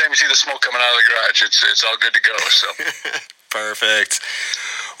over. Anytime you see the smoke coming out of the garage, it's all good to go. So Perfect.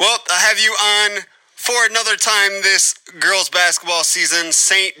 Well, I have you on for another time this girls basketball season.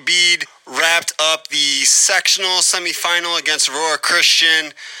 St. Bede wrapped up the sectional semifinal against Aurora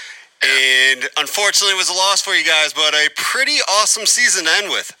Christian. And unfortunately, it was a loss for you guys, but a pretty awesome season to end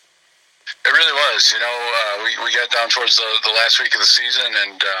with. it really was. We got down towards the last week of the season,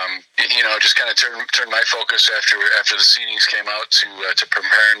 and just kind of turned my focus after the seedings came out to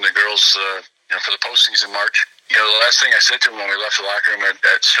preparing the girls for the postseason march. The last thing I said to him when we left the locker room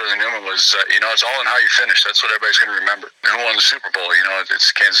at Sterling Newman was, it's all in how you finish. That's what everybody's going to remember. And who won the Super Bowl?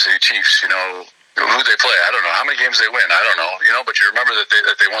 It's Kansas City Chiefs. Who they play, I don't know. How many games they win, I don't know. But you remember that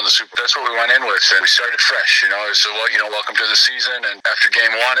they won the Super Bowl. That's what we went in with, and we started fresh. So welcome to the season. And after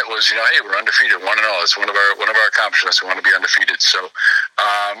game one, it was hey, we're undefeated, 1-0. It's one of our accomplishments. We want to be undefeated. So,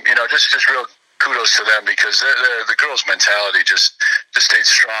 just real kudos to them, because the girls' mentality just stayed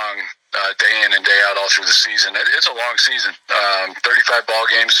strong day in and day out all through the season. It's a long season, 35 ball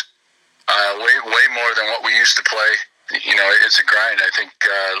games, way more than what we used to play. It's a grind. I think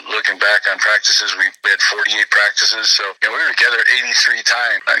looking back on practices, we had 48 practices. So we were together 83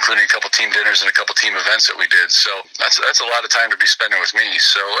 times, including a couple team dinners and a couple team events that we did. So that's a lot of time to be spending with me.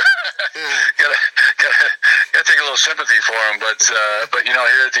 So gotta take a little sympathy for them. But here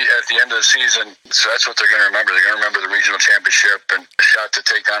at the end of the season, so that's what they're going to remember. They're going to remember the regional championship and a shot to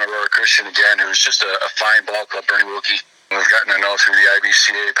take on Aurora Christian again, who's just a fine ball club. Bernie Wilkie, we've gotten to know through the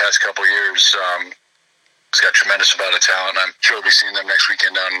IBCA past couple years. It's got a tremendous amount of talent. I'm sure we'll be seeing them next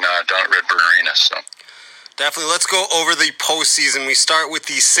weekend down at Redbird Arena. So. Definitely. Let's go over the postseason. We start with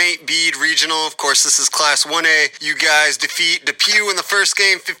the St. Bede Regional. Of course, this is Class 1A. You guys defeat Depew in the first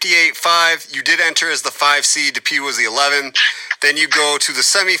game, 58-5. You did enter as the 5 seed. Depew was the 11. Then you go to the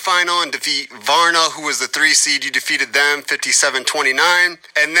semifinal and defeat Varna, who was the 3 seed. You defeated them, 57-29.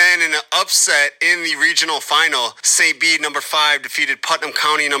 And then in an upset in the regional final, St. Bede, number 5, defeated Putnam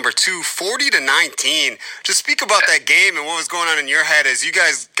County, number 2, 40-19. Just speak about that game and what was going on in your head as you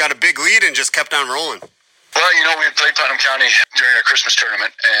guys got a big lead and just kept on rolling. Well, we had played Putnam County during our Christmas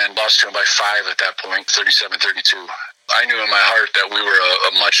tournament and lost to them by 5 at that point, 37-32. I knew in my heart that we were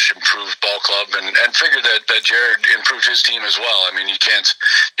a much improved ball club, and figured that Jared improved his team as well. I mean, you can't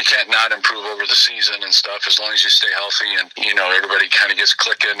not improve over the season and stuff as long as you stay healthy and everybody kind of gets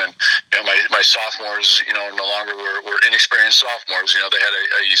clicking. And my sophomores, no longer were inexperienced sophomores. They had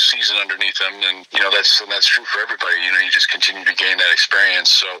a season underneath them, and that's true for everybody. You just continue to gain that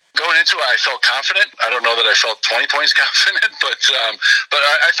experience. So going into it, I felt confident. I don't know that I felt 20 points confident, but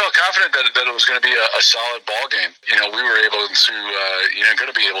I felt confident that it was going to be a solid ball game. We were able to, going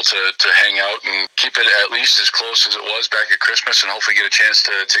to be able to hang out and keep it at least as close as it was back at Christmas, and hopefully get a chance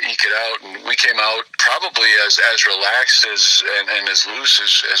to eke it out. And we came out probably as relaxed and as loose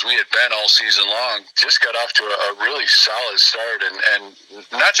as we had been all season long. Just got off to a really solid start, and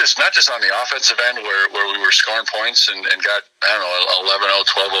not just on the offensive end where we were scoring points and got, I don't know, 11-0,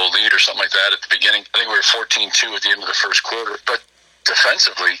 12-0 lead or something like that at the beginning. I think we were 14-2 at the end of the first quarter, but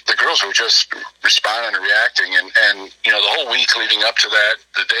defensively, the girls were just responding and reacting, and the whole week leading up to that,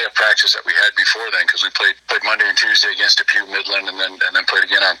 the day of practice that we had before then, because we played Monday and Tuesday against Depew Midland, and then played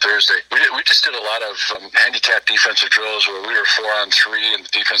again on Thursday. We just did a lot of handicap defensive drills where we were 4-on-3 and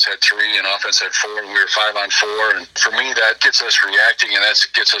the defense had 3 and offense had 4 and we were 5-on-4, and for me that gets us reacting and that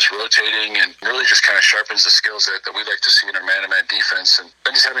gets us rotating and really just kind of sharpens the skills that we like to see in our man-to-man defense, and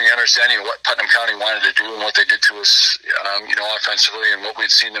then just having an understanding of what Putnam County wanted to do and what they did to us, offensively, and what we'd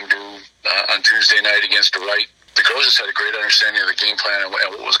seen them do on Tuesday night against DeWright. The girls just had a great understanding of the game plan and what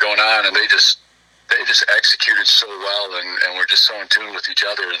was going on, and they just executed so well, and we're just so in tune with each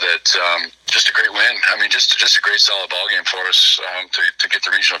other that just a great win. I mean, just a great solid ball game for us to get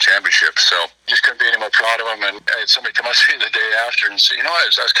the regional championship. So just couldn't be any more proud of them. And I had somebody come up to me the day after and say, I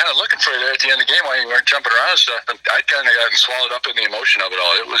was kind of looking for you there at the end of the game while you weren't jumping around and stuff. And I kind of gotten swallowed up in the emotion of it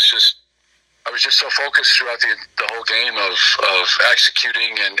all. I was just so focused throughout the whole game of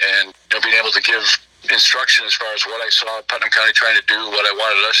executing and being able to give instruction as far as what I saw Putnam County trying to do, what I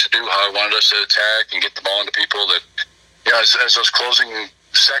wanted us to do, how I wanted us to attack and get the ball into people. That as those closing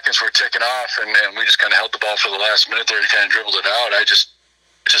seconds were ticking off and we just kind of held the ball for the last minute there and kind of dribbled it out, it just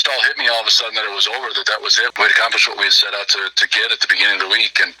all hit me all of a sudden that it was over, that was it. We had accomplished what we had set out to get at the beginning of the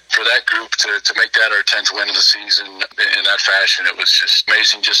week. And for that group to make that our 10th win of the season in that fashion, it was just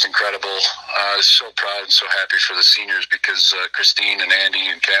amazing, just incredible. I was so proud and so happy for the seniors because Christine and Andy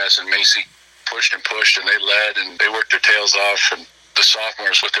and Cass and Macy pushed and they led and they worked their tails off. And the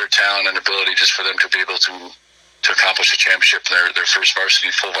sophomores with their talent and ability just for them to be able to accomplish a championship in their first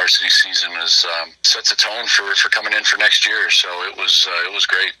full varsity season sets a tone for coming in for next year. So it was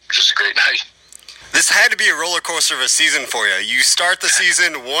great, just a great night. This had to be a roller coaster of a season for you. You start the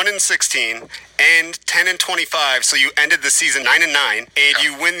season 1-16 and 10-25, so you ended the season 9-9, and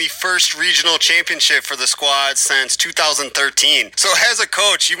you win the first regional championship for the squad since 2013. So as a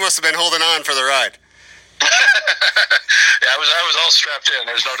coach, you must have been holding on for the ride. Yeah, I was all strapped in.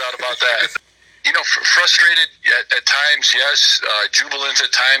 There's no doubt about that. Frustrated at times, yes. Jubilant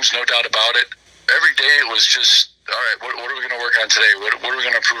at times, no doubt about it. Every day it was just, all right, what are we going to work on today? What are we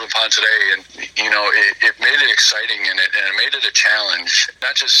going to improve upon today? And, it made it exciting and it made it a challenge,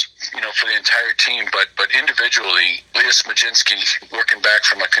 not just, for the entire team, but individually. Leah Smajinsky, working back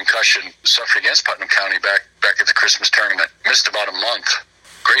from a concussion, suffered against Putnam County back at the Christmas tournament, missed about a month.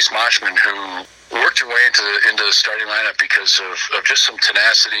 Grace Moshman, who worked her way into the starting lineup because of just some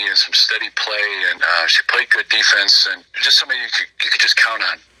tenacity and some steady play, and she played good defense, and just somebody you could just count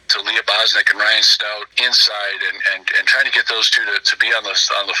on. To Leah Bosnick and Ryan Stout inside and trying to get those two to be on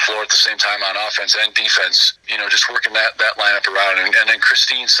the floor at the same time on offense and defense, just working that lineup around. And then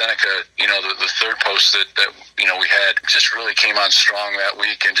Christine Seneca, the third post that we had just really came on strong that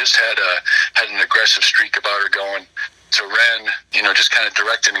week and just had an aggressive streak about her going. To Ren, just kind of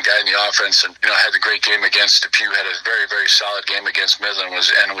directing and guiding the offense, and had a great game against Depew, had a very, very solid game against Midland,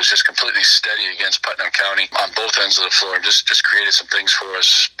 was just completely steady against Putnam County on both ends of the floor, and just created some things for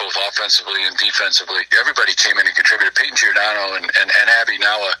us both offensively and defensively. Everybody came in and contributed. Peyton Giordano and Abby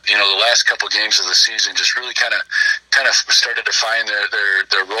Nawa, the last couple games of the season just really kind of started to find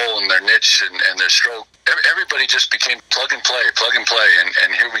their role and their niche and their stroke. Everybody just became plug and play,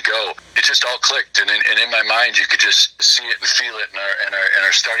 and here we go. It just all clicked, and in my mind, you could just see it and feel it in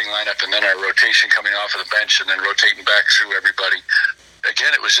our starting lineup, and then our rotation coming off of the bench, and then rotating back through everybody.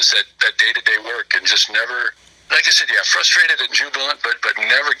 Again, it was just that day-to-day work, and just never, like I said, frustrated and jubilant, but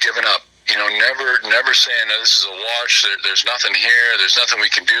never giving up. Never saying this is a wash. There's nothing here. There's nothing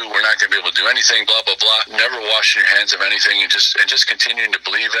we can do. We're not going to be able to do anything. Blah blah blah. Never washing your hands of anything, and just continuing to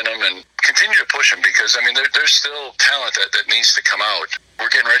believe in them and continue to push them, because there's still talent that needs to come out.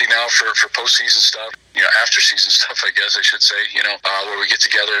 We're getting ready now for postseason stuff, after season stuff, I guess I should say. Where we get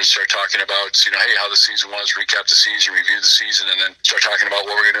together and start talking about, hey, how the season was, recap the season, review the season, and then start talking about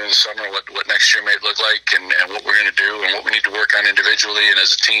what we're going to do in the summer, what next year might look like, and what we're going to do, and what we need to work on individually and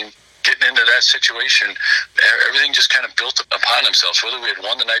as a team. Getting into that situation, everything just kind of built upon themselves. Whether we had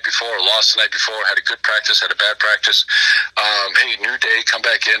won the night before or lost the night before, had a good practice, had a bad practice, hey, new day, come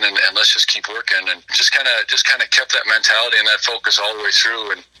back in and let's just keep working, and just kind of kept that mentality and that focus all the way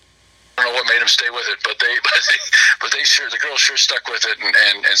through. And I don't know what made them stay with it, but the girls sure stuck with it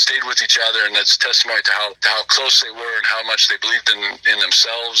and stayed with each other, and that's testimony to how close they were and how much they believed in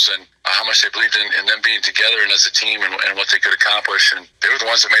themselves, and how much they believed in them being together and as a team and what they could accomplish. And they were the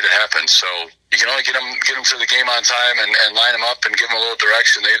ones that made it happen. So you can only get them through the game on time and line them up and give them a little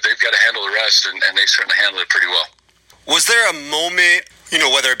direction. They've got to handle the rest, and they certainly handled it pretty well. Was there a moment,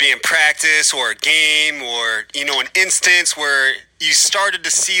 whether it be in practice or a game or, an instance where you started to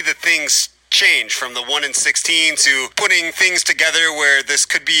see the things change from the 1-16 to putting things together where this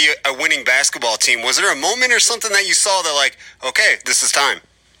could be a winning basketball team? Was there a moment or something that you saw that like, okay, this is time?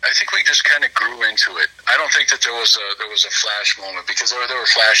 I think we just kind of grew into it. I don't think that there was a flash moment, because there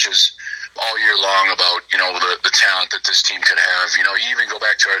were flashes all year long about, you know, the talent that this team could have. You know, you even go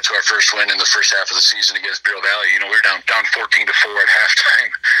back to our first win in the first half of the season against Bureau Valley. You know, we were down 14-4 at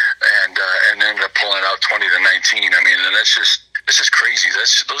halftime, and ended up pulling out 20-19. I mean, and it's just crazy.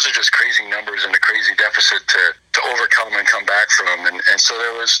 Those are just crazy numbers and a crazy deficit to overcome and come back from. And so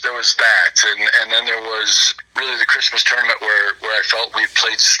there was that, and then there was really the Christmas tournament where I felt we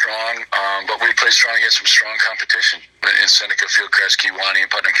played strong, but we played strong against some strong competition in Seneca, Fieldcrest, Kewaunee, and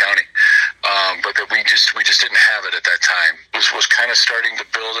Putnam County. But that we just didn't have it at that time. It was kind of starting to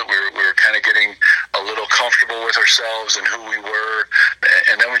build it. We were kind of getting a little comfortable with ourselves and who we were,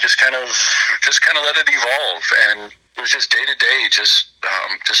 and then we just kind of let it evolve. And it was just day to day, just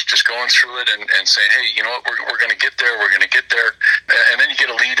going through it and saying, hey, you know what, we're going to get there. We're going to get there. And then you get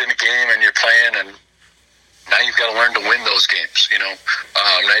a lead in a game and you're playing, and now you've got to learn to win those games. You know,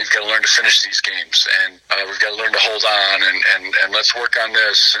 now you've got to learn to finish these games, and we've got to learn to hold on and let's work on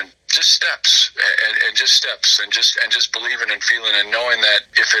this, and just steps and just steps and just believing and feeling and knowing that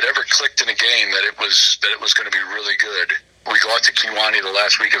if it ever clicked in a game that it was going to be really good. We go out to Kewaunee the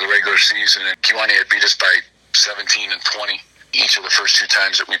last week of the regular season, and Kewaunee had beat us by 17 and 20 each of the first two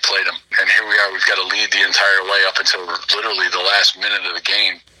times that we played them. And here we are, we've got to lead the entire way up until literally the last minute of the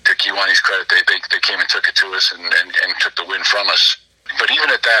game. To Kewaunee's credit, they came and took it to us and took the win from us. But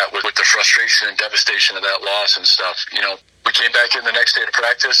even at that, with the frustration and devastation of that loss and stuff, you know, we came back in the next day to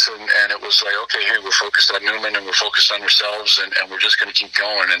practice, and it was like, okay, hey, we're focused on Newman and we're focused on ourselves, and we're just going to keep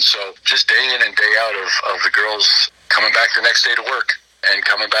going. And so just day in and day out of the girls coming back the next day to work, and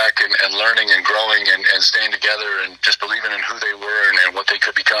coming back and learning and growing and staying together and just believing in who they were and what they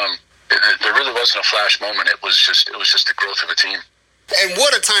could become. There really wasn't a flash moment. It was just the growth of a team. And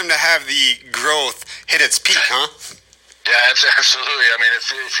what a time to have the growth hit its peak, huh? Yeah, absolutely. I mean,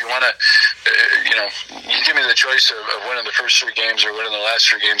 if you want to, you know, you give me the choice of winning the first three games or winning the last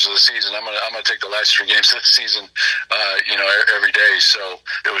three games of the season, I'm gonna take the last three games of the season, you know, every day. So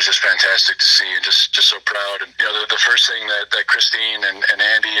it was just fantastic to see, and just so proud. And you know, the first thing that Christine and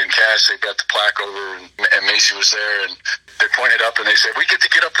Andy and Cass, they got the plaque over, and Macy was there, and they pointed up and they said, "We get to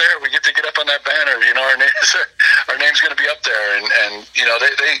get up there. We get to get up on that banner. You know, our name's going to be up there." And you know,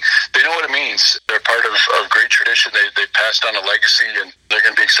 they know what it means. They're part of great tradition. They passed on a legacy, and they're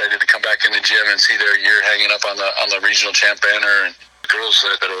going to be excited to come back in the gym and see their year hanging up on the regional champ banner. And the girls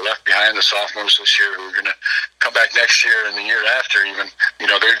that are left behind, the sophomores this year, who are going to come back next year and the year after, even, you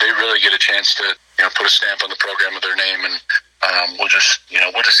know, they really get a chance to, you know, put a stamp on the program with their name. And we'll just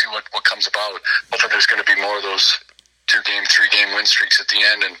see what comes about. Hopefully, there's going to be more of those 2-game, 3-game win streaks at the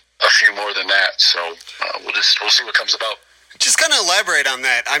end, and a few more than that. So we'll see what comes about. Just kind of elaborate on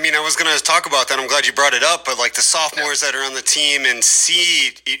that. I mean, I was going to talk about that. I'm glad you brought it up. But like the sophomores that are on the team and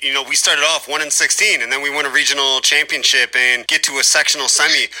see, you know, we started off 1-16, and then we won a regional championship and get to a sectional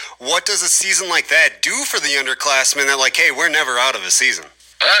semi. What does a season like that do for the underclassmen that like, hey, we're never out of a season?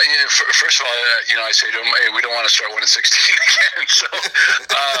 Yeah, first of all, you know, I say to them, hey, we don't want to start 1-16 again. So,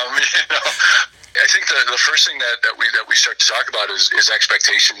 you know, I think the first thing that we start to talk about is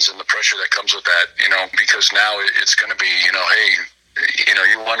expectations and the pressure that comes with that, you know, because now it's going to be, you know, hey, you know,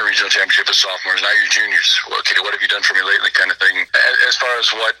 you won a regional championship as sophomores, now you're juniors. Well, okay, what have you done for me lately, kind of thing. As far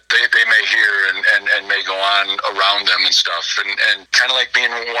as what they may hear and may go on around them and stuff, and kind of like being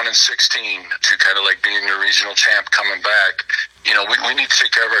 1-16 to kind of like being a regional champ coming back. You know, we need to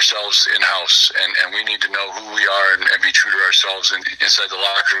take care of ourselves in-house, and we need to know who we are and be true to ourselves inside the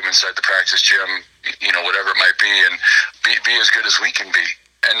locker room, inside the practice gym, you know, whatever it might be, and be as good as we can be,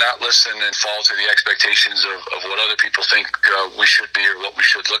 and not listen and fall to the expectations of what other people think we should be or what we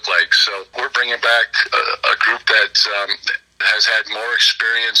should look like. So we're bringing back a group that has had more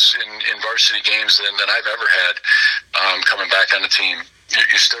experience in varsity games than I've ever had coming back on the team.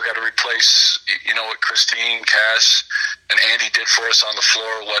 You still got to replace, you know, what Christine, Cass, and Andy did for us on the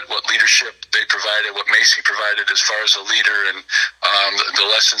floor, what leadership they provided, what Macy provided as far as a leader, and the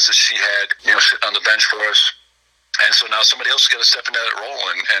lessons that she had, you know, sitting on the bench for us. And so now somebody else has got to step into that role,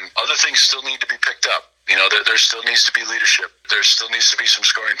 and other things still need to be picked up. You know, there still needs to be leadership. There still needs to be some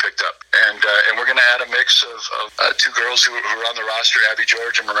scoring picked up. And we're going to add a mix of two girls who are on the roster, Abby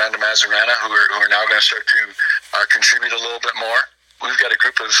George and Miranda Mazarana, who are now going to start to contribute a little bit more. We've got a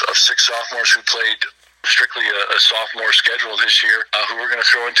group of 6 sophomores who played strictly a sophomore schedule this year, who we're going to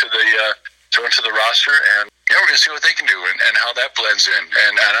throw into the roster, and you know, we're going to see what they can do and how that blends in.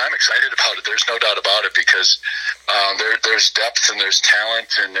 And I'm excited about it. There's no doubt about it, because there's depth and there's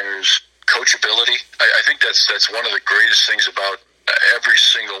talent and there's coachability. I think that's one of the greatest things about every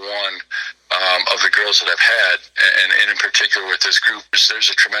single one of the girls that I've had, and in particular with this group. There's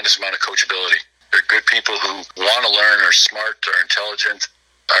a tremendous amount of coachability. They're good people who want to learn, are smart, are intelligent,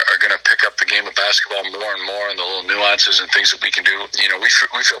 are going to pick up the game of basketball more and more, and the little nuances and things that we can do.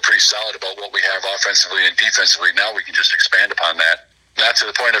 We feel pretty solid about what we have offensively and defensively. Now we can just expand upon that. Not to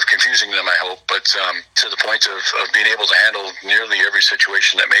the point of confusing them, I hope, but to the point of being able to handle nearly every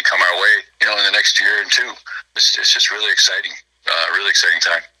situation that may come our way, in the next year or two. It's just really exciting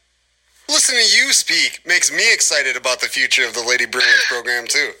time. Listening to you speak makes me excited about the future of the Lady Bruins program,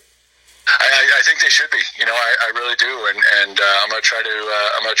 too. I think they should be. I really do, and I'm gonna try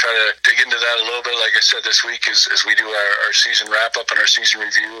to dig into that a little bit. Like I said, this week as we do our season wrap up and our season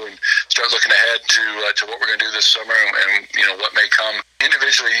review, and start looking ahead to what we're gonna do this summer, and what may come.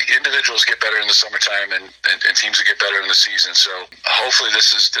 Individuals get better in the summertime, and teams will get better in the season. So hopefully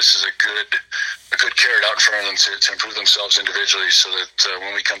this is a good carrot out in front of them to improve themselves individually, so that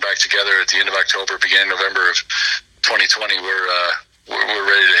when we come back together at the end of October, beginning November of 2020, we're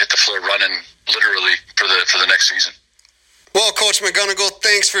ready to hit the floor running, literally, for the next season. Well, Coach McGonigal,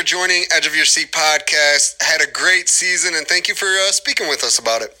 thanks for joining Edge of Your Seat podcast. Had a great season, and thank you for speaking with us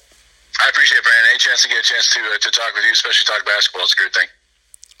about it. I appreciate it, Brandon. Any chance to get a chance to talk with you, especially talk basketball, it's a great thing.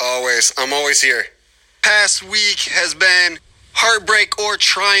 Always. I'm always here. Past week has been heartbreak or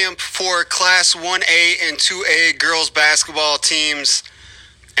triumph for Class 1A and 2A girls basketball teams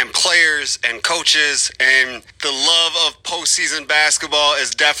and players and coaches, and the love of postseason basketball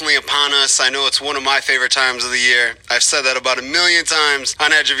is definitely upon us. I know it's one of my favorite times of the year. I've said that about 1,000,000 times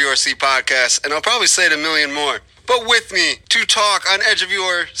on Edge of Your Seat podcast, and I'll probably say it 1,000,000 more. But with me to talk on Edge of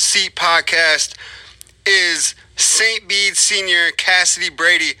Your Seat podcast is St. Bede senior Cassidy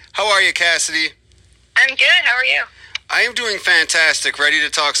Brady. How are you, Cassidy? I'm good. How are you? I am doing fantastic. Ready to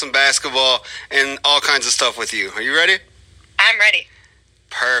talk some basketball and all kinds of stuff with you. Are you ready? I'm ready.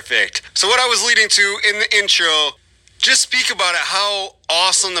 Perfect. So what I was leading to in the intro, just speak about it, how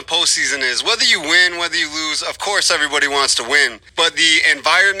awesome the postseason is. Whether you win, whether you lose, of course everybody wants to win. But the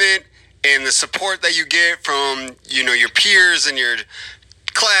environment and the support that you get from, your peers and your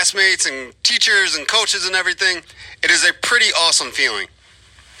classmates and teachers and coaches and everything, it is a pretty awesome feeling.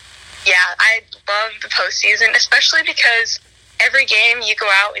 Yeah, I love the postseason, especially because every game you go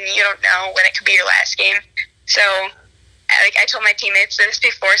out and you don't know when it could be your last game. So I told my teammates this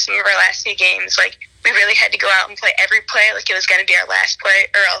before some of our last few games, we really had to go out and play every play like it was going to be our last play,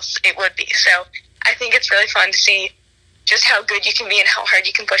 or else it would be. So I think it's really fun to see just how good you can be and how hard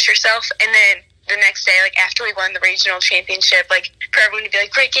you can push yourself. And then the next day, after we won the regional championship, for everyone to be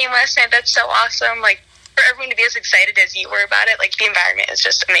great game last night, that's so awesome. For everyone to be as excited as you were about it, the environment is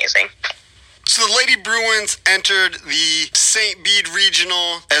just amazing. So the Lady Bruins entered the St. Bede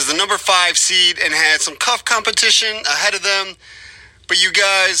Regional as the number 5 seed and had some tough competition ahead of them. But you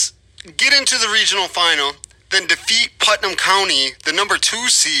guys get into the regional final, then defeat Putnam County, the number 2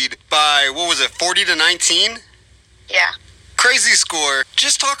 seed, by, 40-19? Yeah. Crazy score.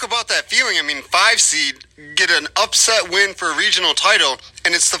 Just talk about that feeling. 5 seed, get an upset win for a regional title,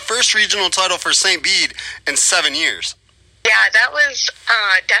 and it's the first regional title for St. Bede in 7 years. Yeah, that was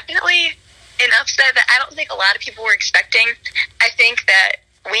definitely an upset that I don't think a lot of people were expecting. I think that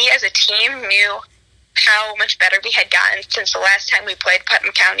we as a team knew how much better we had gotten since the last time we played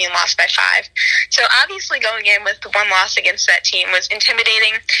Putnam County and lost by 5. So obviously going in with the one loss against that team was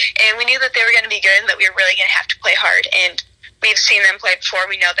intimidating, and we knew that they were going to be good and that we were really going to have to play hard. And we've seen them play before.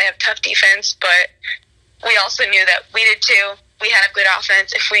 We know they have tough defense, but we also knew that we did too. We had good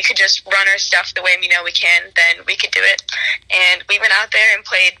offense. If we could just run our stuff the way we know we can, then we could do it. And we went out there and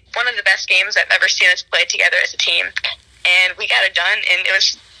played one of the best games I've ever seen us play together as a team. And we got it done, and it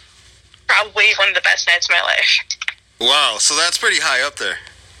was probably one of the best nights of my life. Wow, so that's pretty high up there.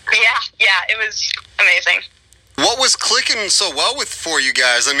 Yeah, it was amazing. What was clicking so well for you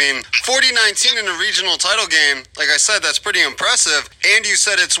guys? 40-19 in a regional title game, like I said, that's pretty impressive. And you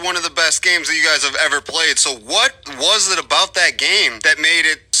said it's one of the best games that you guys have ever played. So what was it about that game that made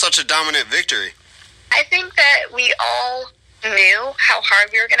it such a dominant victory? I think that we all knew how hard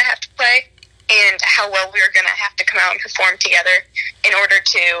we were going to have to play and how well we were going to have to come out and perform together in order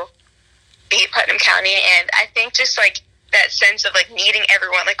to beat Putnam County. And I think just that sense of needing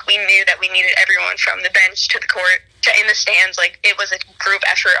everyone, we knew that we needed everyone from the bench to the court to in the stands. It was a group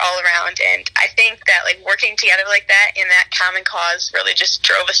effort all around, and I think that working together like that in that common cause really just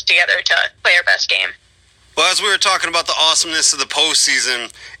drove us together to play our best game. Well, as we were talking about the awesomeness of the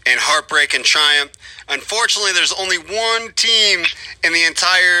postseason and heartbreak and triumph, unfortunately there's only one team in the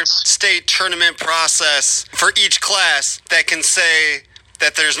entire state tournament process for each class that can say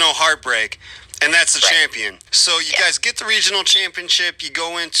that there's no heartbreak, and that's the champion. So you guys get the regional championship. You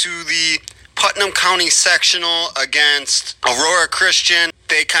go into the Putnam County sectional against Aurora Christian.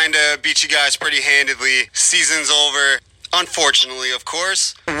 They kind of beat you guys pretty handedly. Season's over, unfortunately, of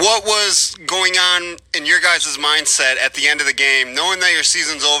course. What was going on in your guys' mindset at the end of the game, knowing that your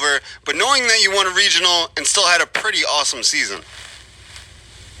season's over, but knowing that you won a regional and still had a pretty awesome season?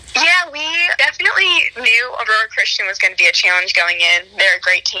 Yeah, we definitely knew Aurora Christian was going to be a challenge going in. They're a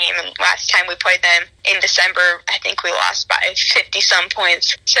great team, and last time we played them in December, I think we lost by 50-some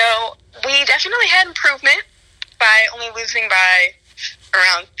points. So we definitely had improvement by only losing by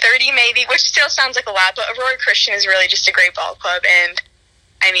around 30 maybe, which still sounds like a lot, but Aurora Christian is really just a great ball club, and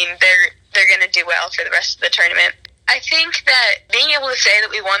I mean, they're going to do well for the rest of the tournament. I think that being able to say that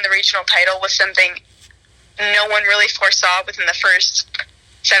we won the regional title was something no one really foresaw within the first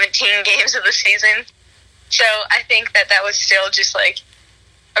 17 games of the season. So I think that was still just like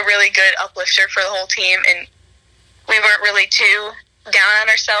a really good uplifter for the whole team, and we weren't really too down on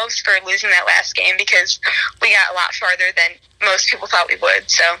ourselves for losing that last game because we got a lot farther than most people thought we would.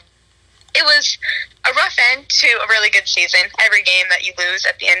 So it was a rough end to a really good season. Every game that you lose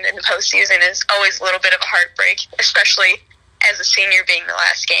at the end in the postseason is always a little bit of a heartbreak, especially as a senior being the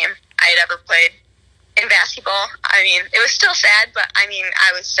last game I had ever played in basketball. I mean, it was still sad, but I mean,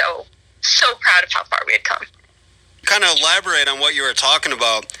 I was so proud of how far we had come. Kind of elaborate on what you were talking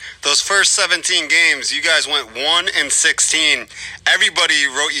about. Those first 17 games, you guys went 1-16. Everybody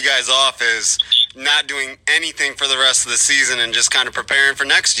wrote you guys off as not doing anything for the rest of the season and just kind of preparing for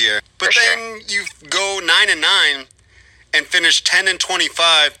next year. But then you go 9-9 and finish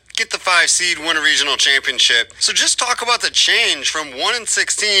 10-25, get the 5 seed, win a regional championship. So just talk about the change from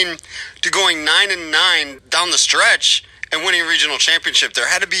 1-16 to going 9-9 down the stretch and winning a regional championship. There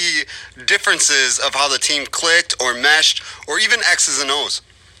had to be differences of how the team clicked or meshed or even X's and O's.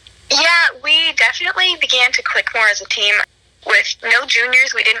 Yeah, we definitely began to click more as a team. With no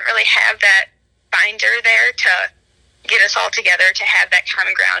juniors, we didn't really have that binder there to get us all together to have that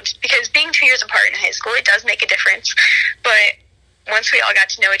common ground. Because being 2 years apart in high school, it does make a difference. But once we all got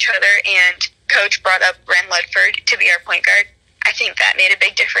to know each other and Coach brought up Ren Ledford to be our point guard, I think that made a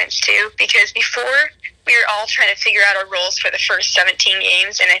big difference too. Because before, we were all trying to figure out our roles for the first 17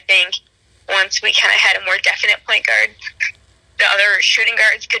 games, and I think once we kind of had a more definite point guard, the other shooting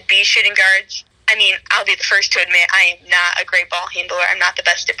guards could be shooting guards. I mean, I'll be the first to admit I am not a great ball handler. I'm not the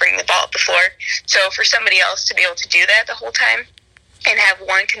best at bringing the ball up the floor. So for somebody else to be able to do that the whole time and have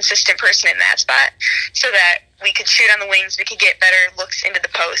one consistent person in that spot so that we could shoot on the wings, we could get better looks into the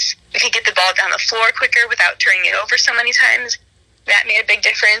post, we could get the ball down the floor quicker without turning it over so many times, that made a big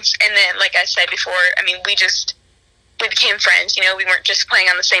difference. And then, like I said before, I mean, we became friends. You know, we weren't just playing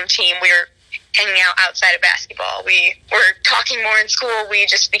on the same team. We were hanging out outside of basketball. We were talking more in school. We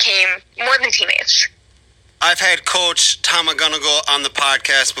just became more than teammates. I've had Coach Tom McGonigal on the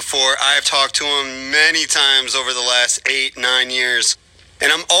podcast before. I've talked to him many times over the last 8-9 years.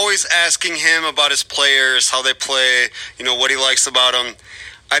 And I'm always asking him about his players, how they play, you know, what he likes about them.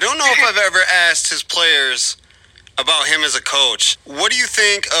 I don't know if I've ever asked his players about him as a coach. What do you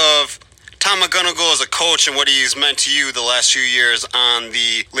think of Tom McGonigal as a coach and what he's meant to you the last few years on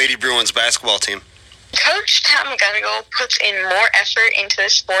the Lady Bruins basketball team? Coach Tom McGonigal puts in more effort into the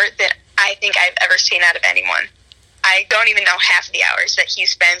sport than I think I've ever seen out of anyone. I don't even know half of the hours that he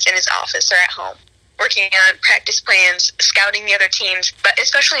spends in his office or at home, working on practice plans, scouting the other teams, but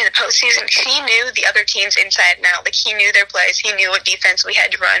especially in the postseason, he knew the other teams inside and out. Like, he knew their plays. He knew what defense we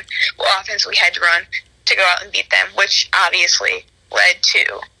had to run, what offense we had to run to go out and beat them, which obviously led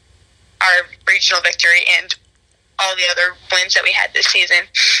to our regional victory and all the other wins that we had this season.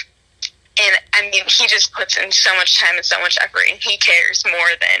 And, I mean, he just puts in so much time and so much effort, and he cares more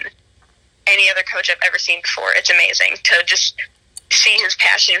than any other coach I've ever seen before. It's amazing to just see his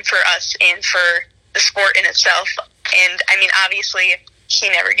passion for us and for the sport in itself. And, I mean, obviously, he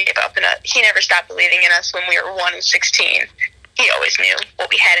never gave up in us. He never stopped believing in us when we were 1-16. He always knew what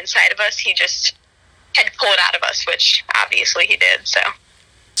we had inside of us. He just had to pull it out of us, which obviously he did. So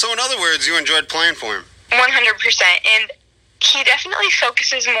in other words, you enjoyed playing for him? 100%. And he definitely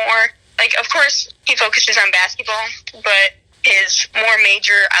focuses more, like, of course, he focuses on basketball, but his more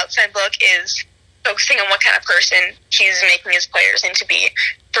major outside look is focusing on what kind of person he's making his players into be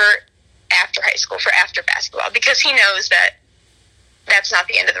for after high school, for after basketball, because he knows that that's not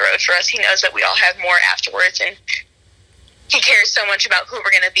the end of the road for us. He knows that we all have more afterwards, and he cares so much about who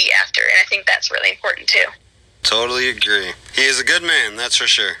we're going to be after, and I think that's really important too. Totally agree. He is a good man, that's for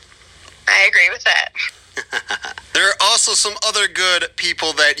sure. I agree with that. There are also some other good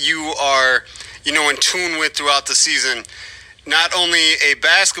people that you are, you know, in tune with throughout the season. not only a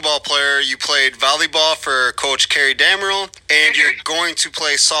basketball player, you played volleyball for Coach Kerry Damerl, and you're going to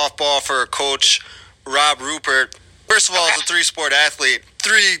play softball for Coach Rob Rupert. First of all, as a three-sport athlete,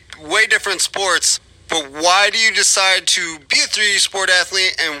 three way different sports, but why do you decide to be a three-sport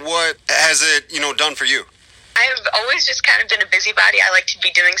athlete, and what has it, done for you? I've always just kind of been a busybody. I like to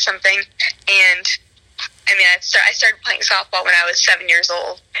be doing something, and I started playing softball when I was 7 years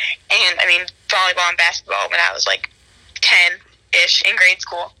old, and volleyball and basketball when I was like 10-ish in grade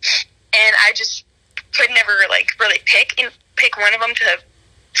school, and I just could never really pick one of them to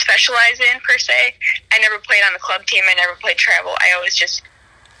specialize in per se. I never played on the club team. I never played travel. I always just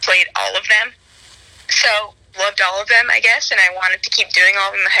played all of them. So loved all of them, I guess, and I wanted to keep doing all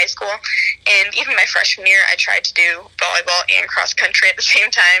of them in high school. And even my freshman year, I tried to do volleyball and cross country at the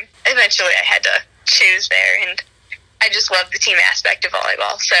same time. Eventually, I had to choose there, and I just loved the team aspect of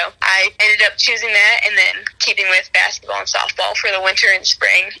volleyball. So I ended up choosing that and then keeping with basketball and softball for the winter and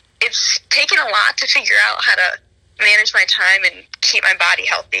spring. It's taken a lot to figure out how to manage my time and keep my body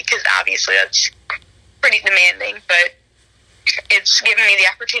healthy, because obviously that's pretty demanding, but it's given me the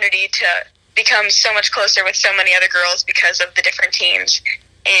opportunity to become so much closer with so many other girls because of the different teams,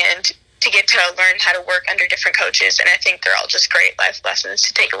 and to get to learn how to work under different coaches, and I think they're all just great life lessons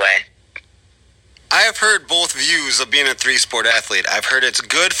to take away. I have heard both views of being a three-sport athlete. I've heard it's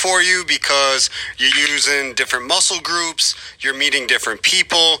good for you because you're using different muscle groups, you're meeting different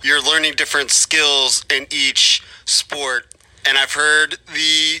people, you're learning different skills in each sport. And I've heard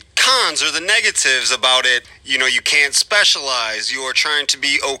the cons or the negatives about it. You can't specialize. You're trying to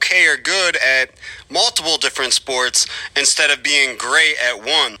be okay or good at multiple different sports instead of being great at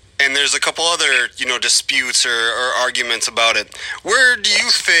one. And there's a couple other, disputes or arguments about it. Where do you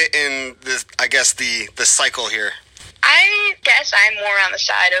fit in this, the cycle here? I guess I'm more on the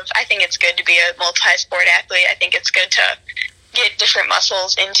side of, I think it's good to be a multi-sport athlete. I think it's good to get different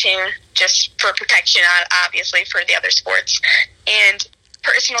muscles in tune just for protection, obviously, for the other sports. And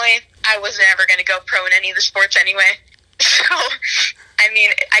personally, I was never going to go pro in any of the sports anyway. So,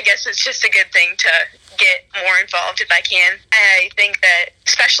 I guess it's just a good thing to get more involved if I can. I think that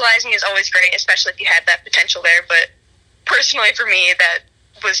specializing is always great, especially if you had that potential there. But personally, for me, that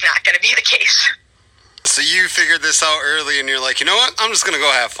was not going to be the case. So you figured this out early, and you're like, you know what? I'm just going to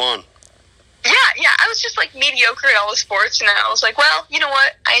go have fun. Yeah, I was just mediocre at all the sports, and I was like, well, you know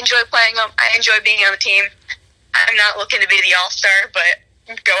what? I enjoy playing them. I enjoy being on the team. I'm not looking to be the all-star,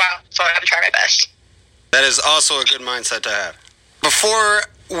 but go out and try my best. That is also a good mindset to have. Before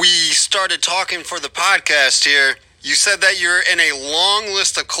we started talking for the podcast here, you said that you're in a long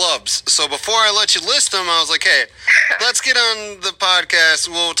list of clubs. So before I let you list them, I was like, hey, let's get on the podcast,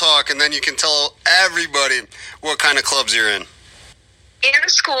 we'll talk, and then you can tell everybody what kind of clubs you're in. In the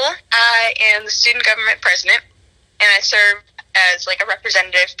school, I am the student government president, and I serve as a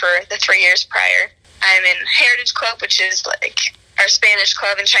representative for the 3 years prior. I'm in Heritage Club, which is our Spanish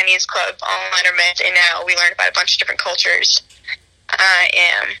club and Chinese club all intermixed, and now we learn about a bunch of different cultures. I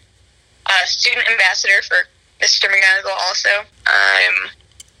am a student ambassador for Mr. McGonagall also. I'm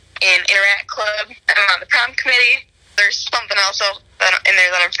in Interact Club. I'm on the prom committee. There's something else in there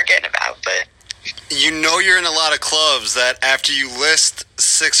that I'm forgetting about, but... You're in a lot of clubs that after you list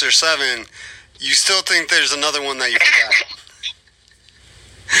 6 or 7, you still think there's another one that you forgot.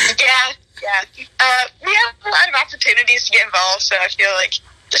 Yeah. We have a lot of opportunities to get involved, so I feel like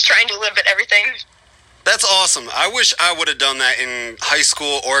just trying to do a little bit of everything. That's awesome. I wish I would have done that in high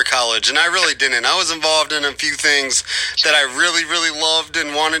school or college, and I really didn't. I was involved in a few things that I really, really loved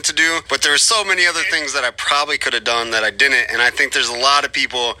and wanted to do, but there were so many other things that I probably could have done that I didn't, and I think there's a lot of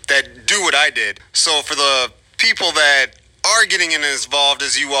people that do what I did. So for the people that are getting as involved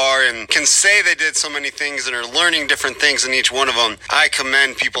as you are and can say they did so many things and are learning different things in each one of them, I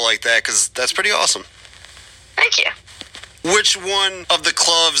commend people like that because that's pretty awesome. Thank you. Which one of the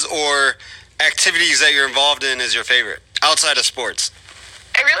clubs or activities that you're involved in is your favorite outside of sports?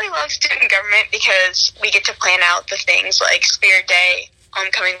 I really love student government because we get to plan out the things like Spirit Day,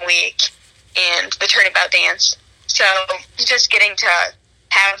 Homecoming Week, and the Turnabout Dance. So just getting to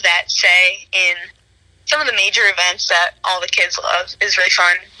have that say in some of the major events that all the kids love is really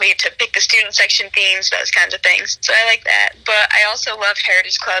fun. We get to pick the student section themes, those kinds of things. So I like that. But I also love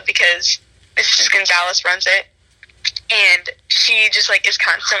Heritage Club because Mrs. Gonzalez runs it, and she just is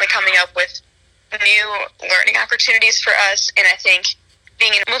constantly coming up with new learning opportunities for us. And I think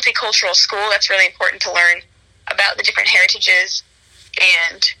being in a multicultural school, that's really important to learn about the different heritages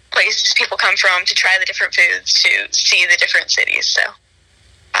and places people come from, to try the different foods, to see the different cities. So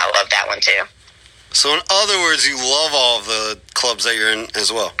I love that one too. So in other words, you love all of the clubs that you're in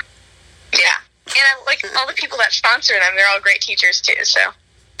as well. Yeah. like all the people that sponsor them, they're all great teachers too.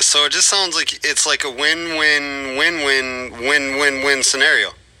 So it just sounds like it's like a win-win-win-win-win-win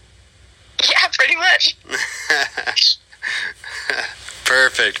scenario. Yeah, pretty much.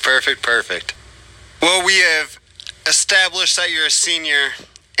 Perfect. Well, we have established that you're a senior,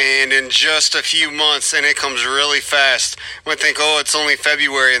 and in just a few months, and it comes really fast, we think, oh, it's only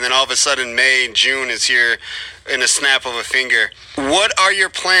February, and then all of a sudden May, June is here in a snap of a finger. What are your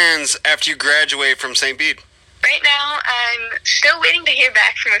plans after you graduate from St. Bede? Right now, I'm still waiting to hear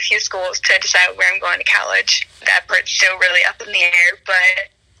back from a few schools to decide where I'm going to college. That part's still really up in the air, but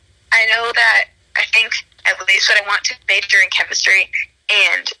I know that I think at least that I want to major in chemistry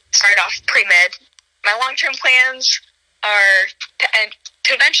and start off pre-med. My long-term plans are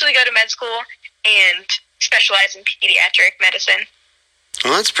to eventually go to med school and specialize in pediatric medicine.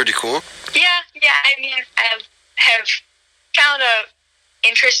 Well, that's pretty cool. Yeah. I mean, I have found a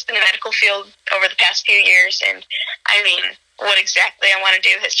interest in the medical field over the past few years, and I mean, what exactly I want to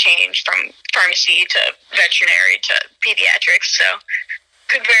do has changed from pharmacy to veterinary to pediatrics, so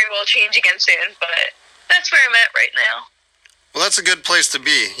could very well change again soon, but that's where I'm at right now. Well, that's a good place to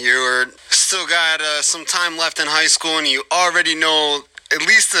be. You're still got some time left in high school, and you already know at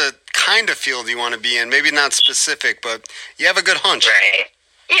least the kind of field you want to be in. Maybe not specific, but you have a good hunch. Right.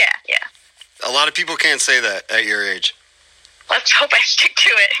 Yeah. A lot of people can't say that at your age. Let's hope I stick to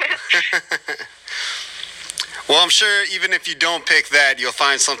it. Well, I'm sure even if you don't pick that, you'll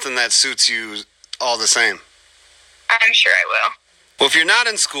find something that suits you all the same. I'm sure I will. Well, if you're not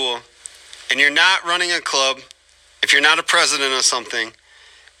in school and you're not running a club, if you're not a president of something,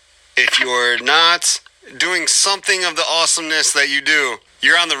 if you're not doing something of the awesomeness that you do,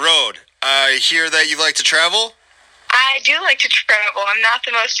 you're on the road. I hear that you like to travel? I do like to travel. I'm not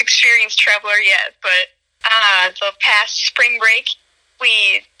the most experienced traveler yet, but the past spring break,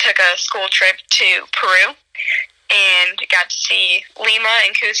 we took a school trip to Peru and got to see Lima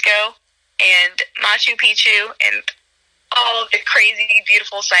and Cusco and Machu Picchu and all the crazy,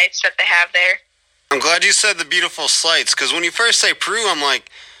 beautiful sights that they have there. I'm glad you said the beautiful sights, because when you first say Peru, I'm like,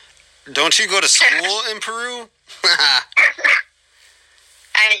 don't you go to school in Peru?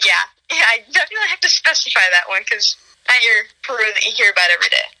 Yeah, I definitely have to specify that one, because not your Peru that you hear about every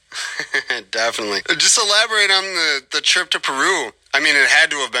day. Definitely. Just elaborate on the trip to Peru. I mean, it had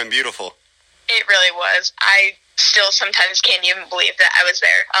to have been beautiful. It really was. I still sometimes can't even believe that I was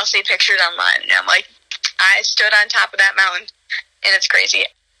there. I'll see pictures online, and I'm like, I stood on top of that mountain, and it's crazy.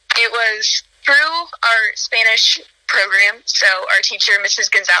 It was through our Spanish program, so our teacher, Mrs.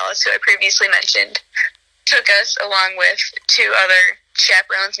 Gonzalez, who I previously mentioned, took us along with two other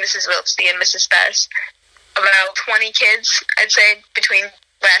chaperones, Mrs. Wiltsey and Mrs. Bess, about 20 kids, I'd say, between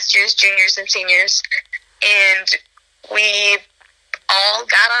last year's juniors and seniors, and we all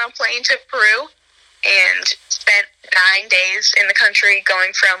got on a plane to Peru and spent 9 days in the country,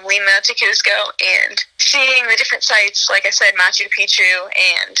 going from Lima to Cusco and seeing the different sites, like I said, Machu Picchu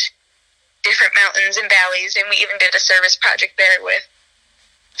and different mountains and valleys, and we even did a service project there with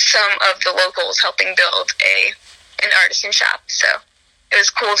some of the locals helping build an artisan shop. So it was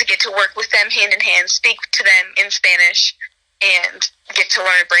cool to get to work with them hand in hand, speak to them in Spanish, and get to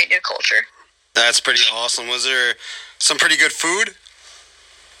learn a brand new culture. That's pretty awesome. Was there some pretty good food?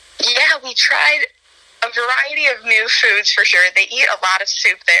 Yeah, we tried a variety of new foods for sure. They eat a lot of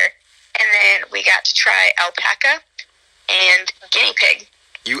soup there. And then we got to try alpaca and guinea pig.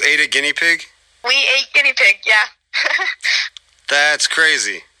 You ate a guinea pig? We ate guinea pig, yeah. That's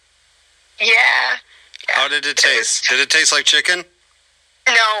crazy. Yeah. How did it taste? Did it taste like chicken?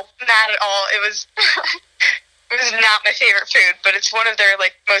 No, not at all. It was it was not my favorite food, but it's one of their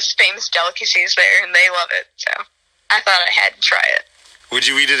most famous delicacies there, and they love it. So I thought I had to try it. Would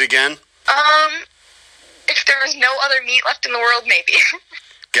you eat it again? If there was no other meat left in the world, maybe.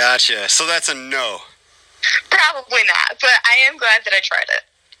 Gotcha. So that's a no. Probably not, but I am glad that I tried it.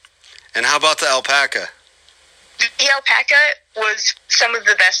 And how about the alpaca? The alpaca was some of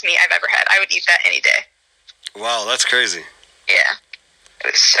the best meat I've ever had. I would eat that any day. Wow, that's crazy. Yeah,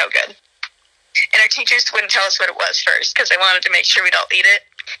 it was so good. And our teachers wouldn't tell us what it was first because they wanted to make sure we'd all eat it.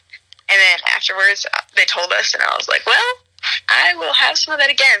 And then afterwards, they told us, and I was like, well, I will have some of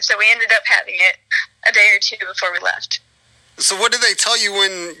that again. So we ended up having it a day or two before we left. So what did they tell you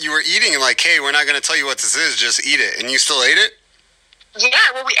when you were eating? Like, hey, we're not going to tell you what this is, just eat it. And you still ate it?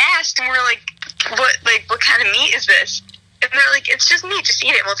 Yeah, well, we asked, and we're like, what kind of meat is this? And they're like, it's just meat, just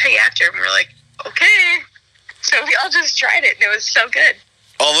eat it, and we'll tell you after. And we're like, okay. So we all just tried it, and it was so good.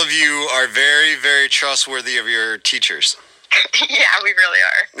 All of you are very, very trustworthy of your teachers. Yeah, we really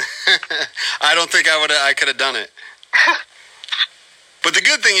are. I don't think I could have done it. But the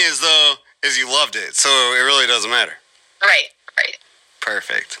good thing is, though, is you loved it, so it really doesn't matter. Right.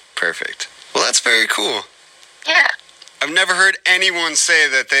 Perfect. Well, that's very cool. Yeah. I've never heard anyone say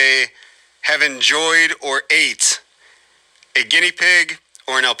that they have enjoyed or ate a guinea pig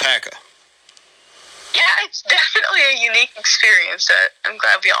or an alpaca. Yeah, it's definitely a unique experience that I'm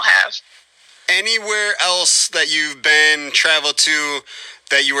glad we all have. Anywhere else that you've been, traveled to,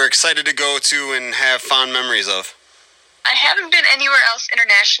 that you were excited to go to and have fond memories of? I haven't been anywhere else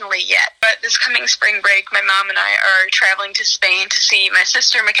internationally yet, but this coming spring break, my mom and I are traveling to Spain to see my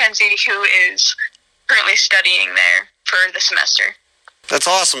sister Mackenzie, who is currently studying there for the semester. That's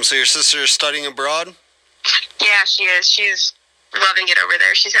awesome. So your sister is studying abroad? Yeah, she is. She's loving it over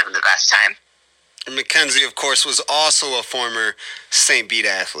there. She's having the best time. And Mackenzie, of course, was also a former St. Bede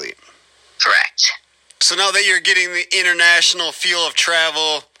athlete. Correct. So now that you're getting the international feel of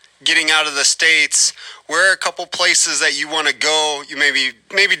travel, getting out of the States, where are a couple places that you want to go? You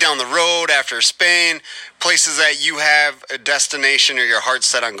maybe down the road after Spain, places that you have a destination or your heart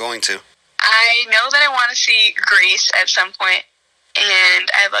set on going to? I know that I want to see Greece at some point, and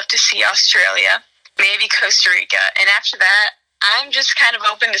I'd love to see Australia, maybe Costa Rica, and after that, I'm just kind of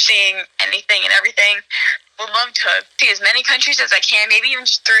open to seeing anything and everything. Would love to see as many countries as I can, maybe even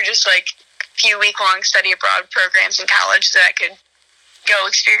through just like a few week-long study abroad programs in college so that I could go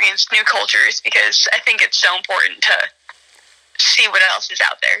experience new cultures, because I think it's so important to see what else is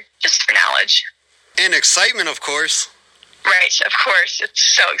out there, just for knowledge. And excitement, of course. Right, of course.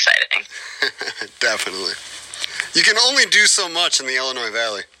 It's so exciting. Definitely. You can only do so much in the Illinois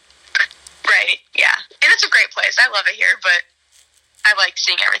Valley. Right, yeah. And it's a great place. I love it here, but I like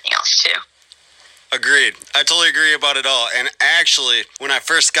seeing everything else too. Agreed. I totally agree about it all. And actually, when I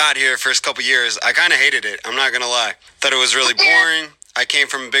first got here, first couple years, I kind of hated it. I'm not going to lie. Thought it was really boring. I came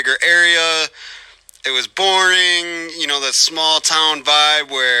from a bigger area. It was boring. You know, that small town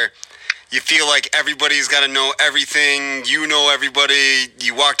vibe where you feel like everybody's got to know everything. You know everybody.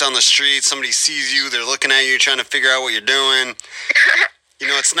 You walk down the street, somebody sees you. They're looking at you, trying to figure out what you're doing. You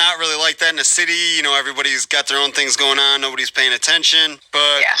know, it's not really like that in a city. You know, everybody's got their own things going on. Nobody's paying attention.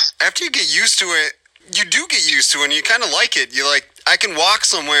 But after you get used to it, you do get used to it, and you kind of like it. You're like, I can walk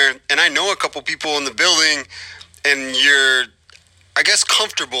somewhere, and I know a couple people in the building, and you're, I guess,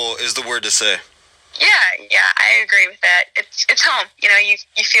 comfortable is the word to say. Yeah, I agree with that. It's home. You know,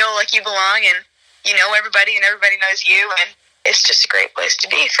 you feel like you belong, and you know everybody, and everybody knows you, and it's just a great place to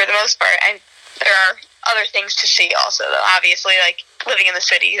be for the most part. And there are other things to see also, though, obviously, like living in the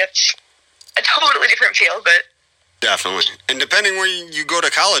city. That's a totally different feel, but... Definitely. And depending where you go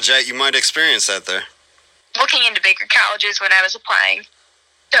to college at, you might experience that there. Looking into bigger colleges when I was applying,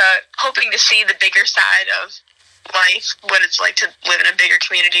 hoping to see the bigger side of life, what it's like to live in a bigger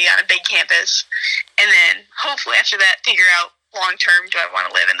community on a big campus, and then hopefully after that figure out long term, do I want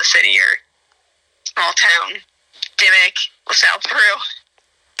to live in the city or small town, Dimmock, LaSalle, Peru.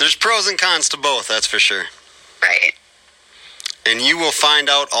 There's pros and cons to both, that's for sure. Right. And you will find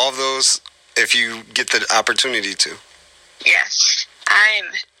out all of those if you get the opportunity to. Yes. I'm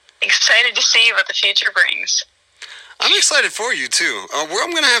excited to see what the future brings. I'm excited for you, too. I'm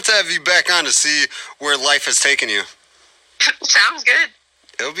going to have you back on to see where life has taken you. Sounds good.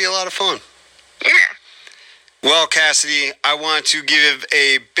 It'll be a lot of fun. Yeah. Well, Cassidy, I want to give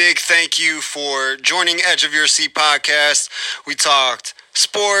a big thank you for joining Edge of Your Seat podcast. We talked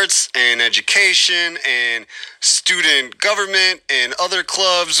sports and education and student government and other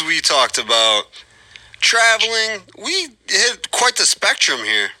clubs. We talked about traveling. We hit quite the spectrum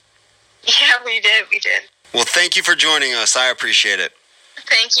here. Yeah, we did. Well, thank you for joining us. I appreciate it.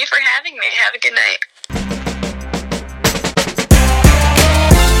 Thank you for having me. Have a good night.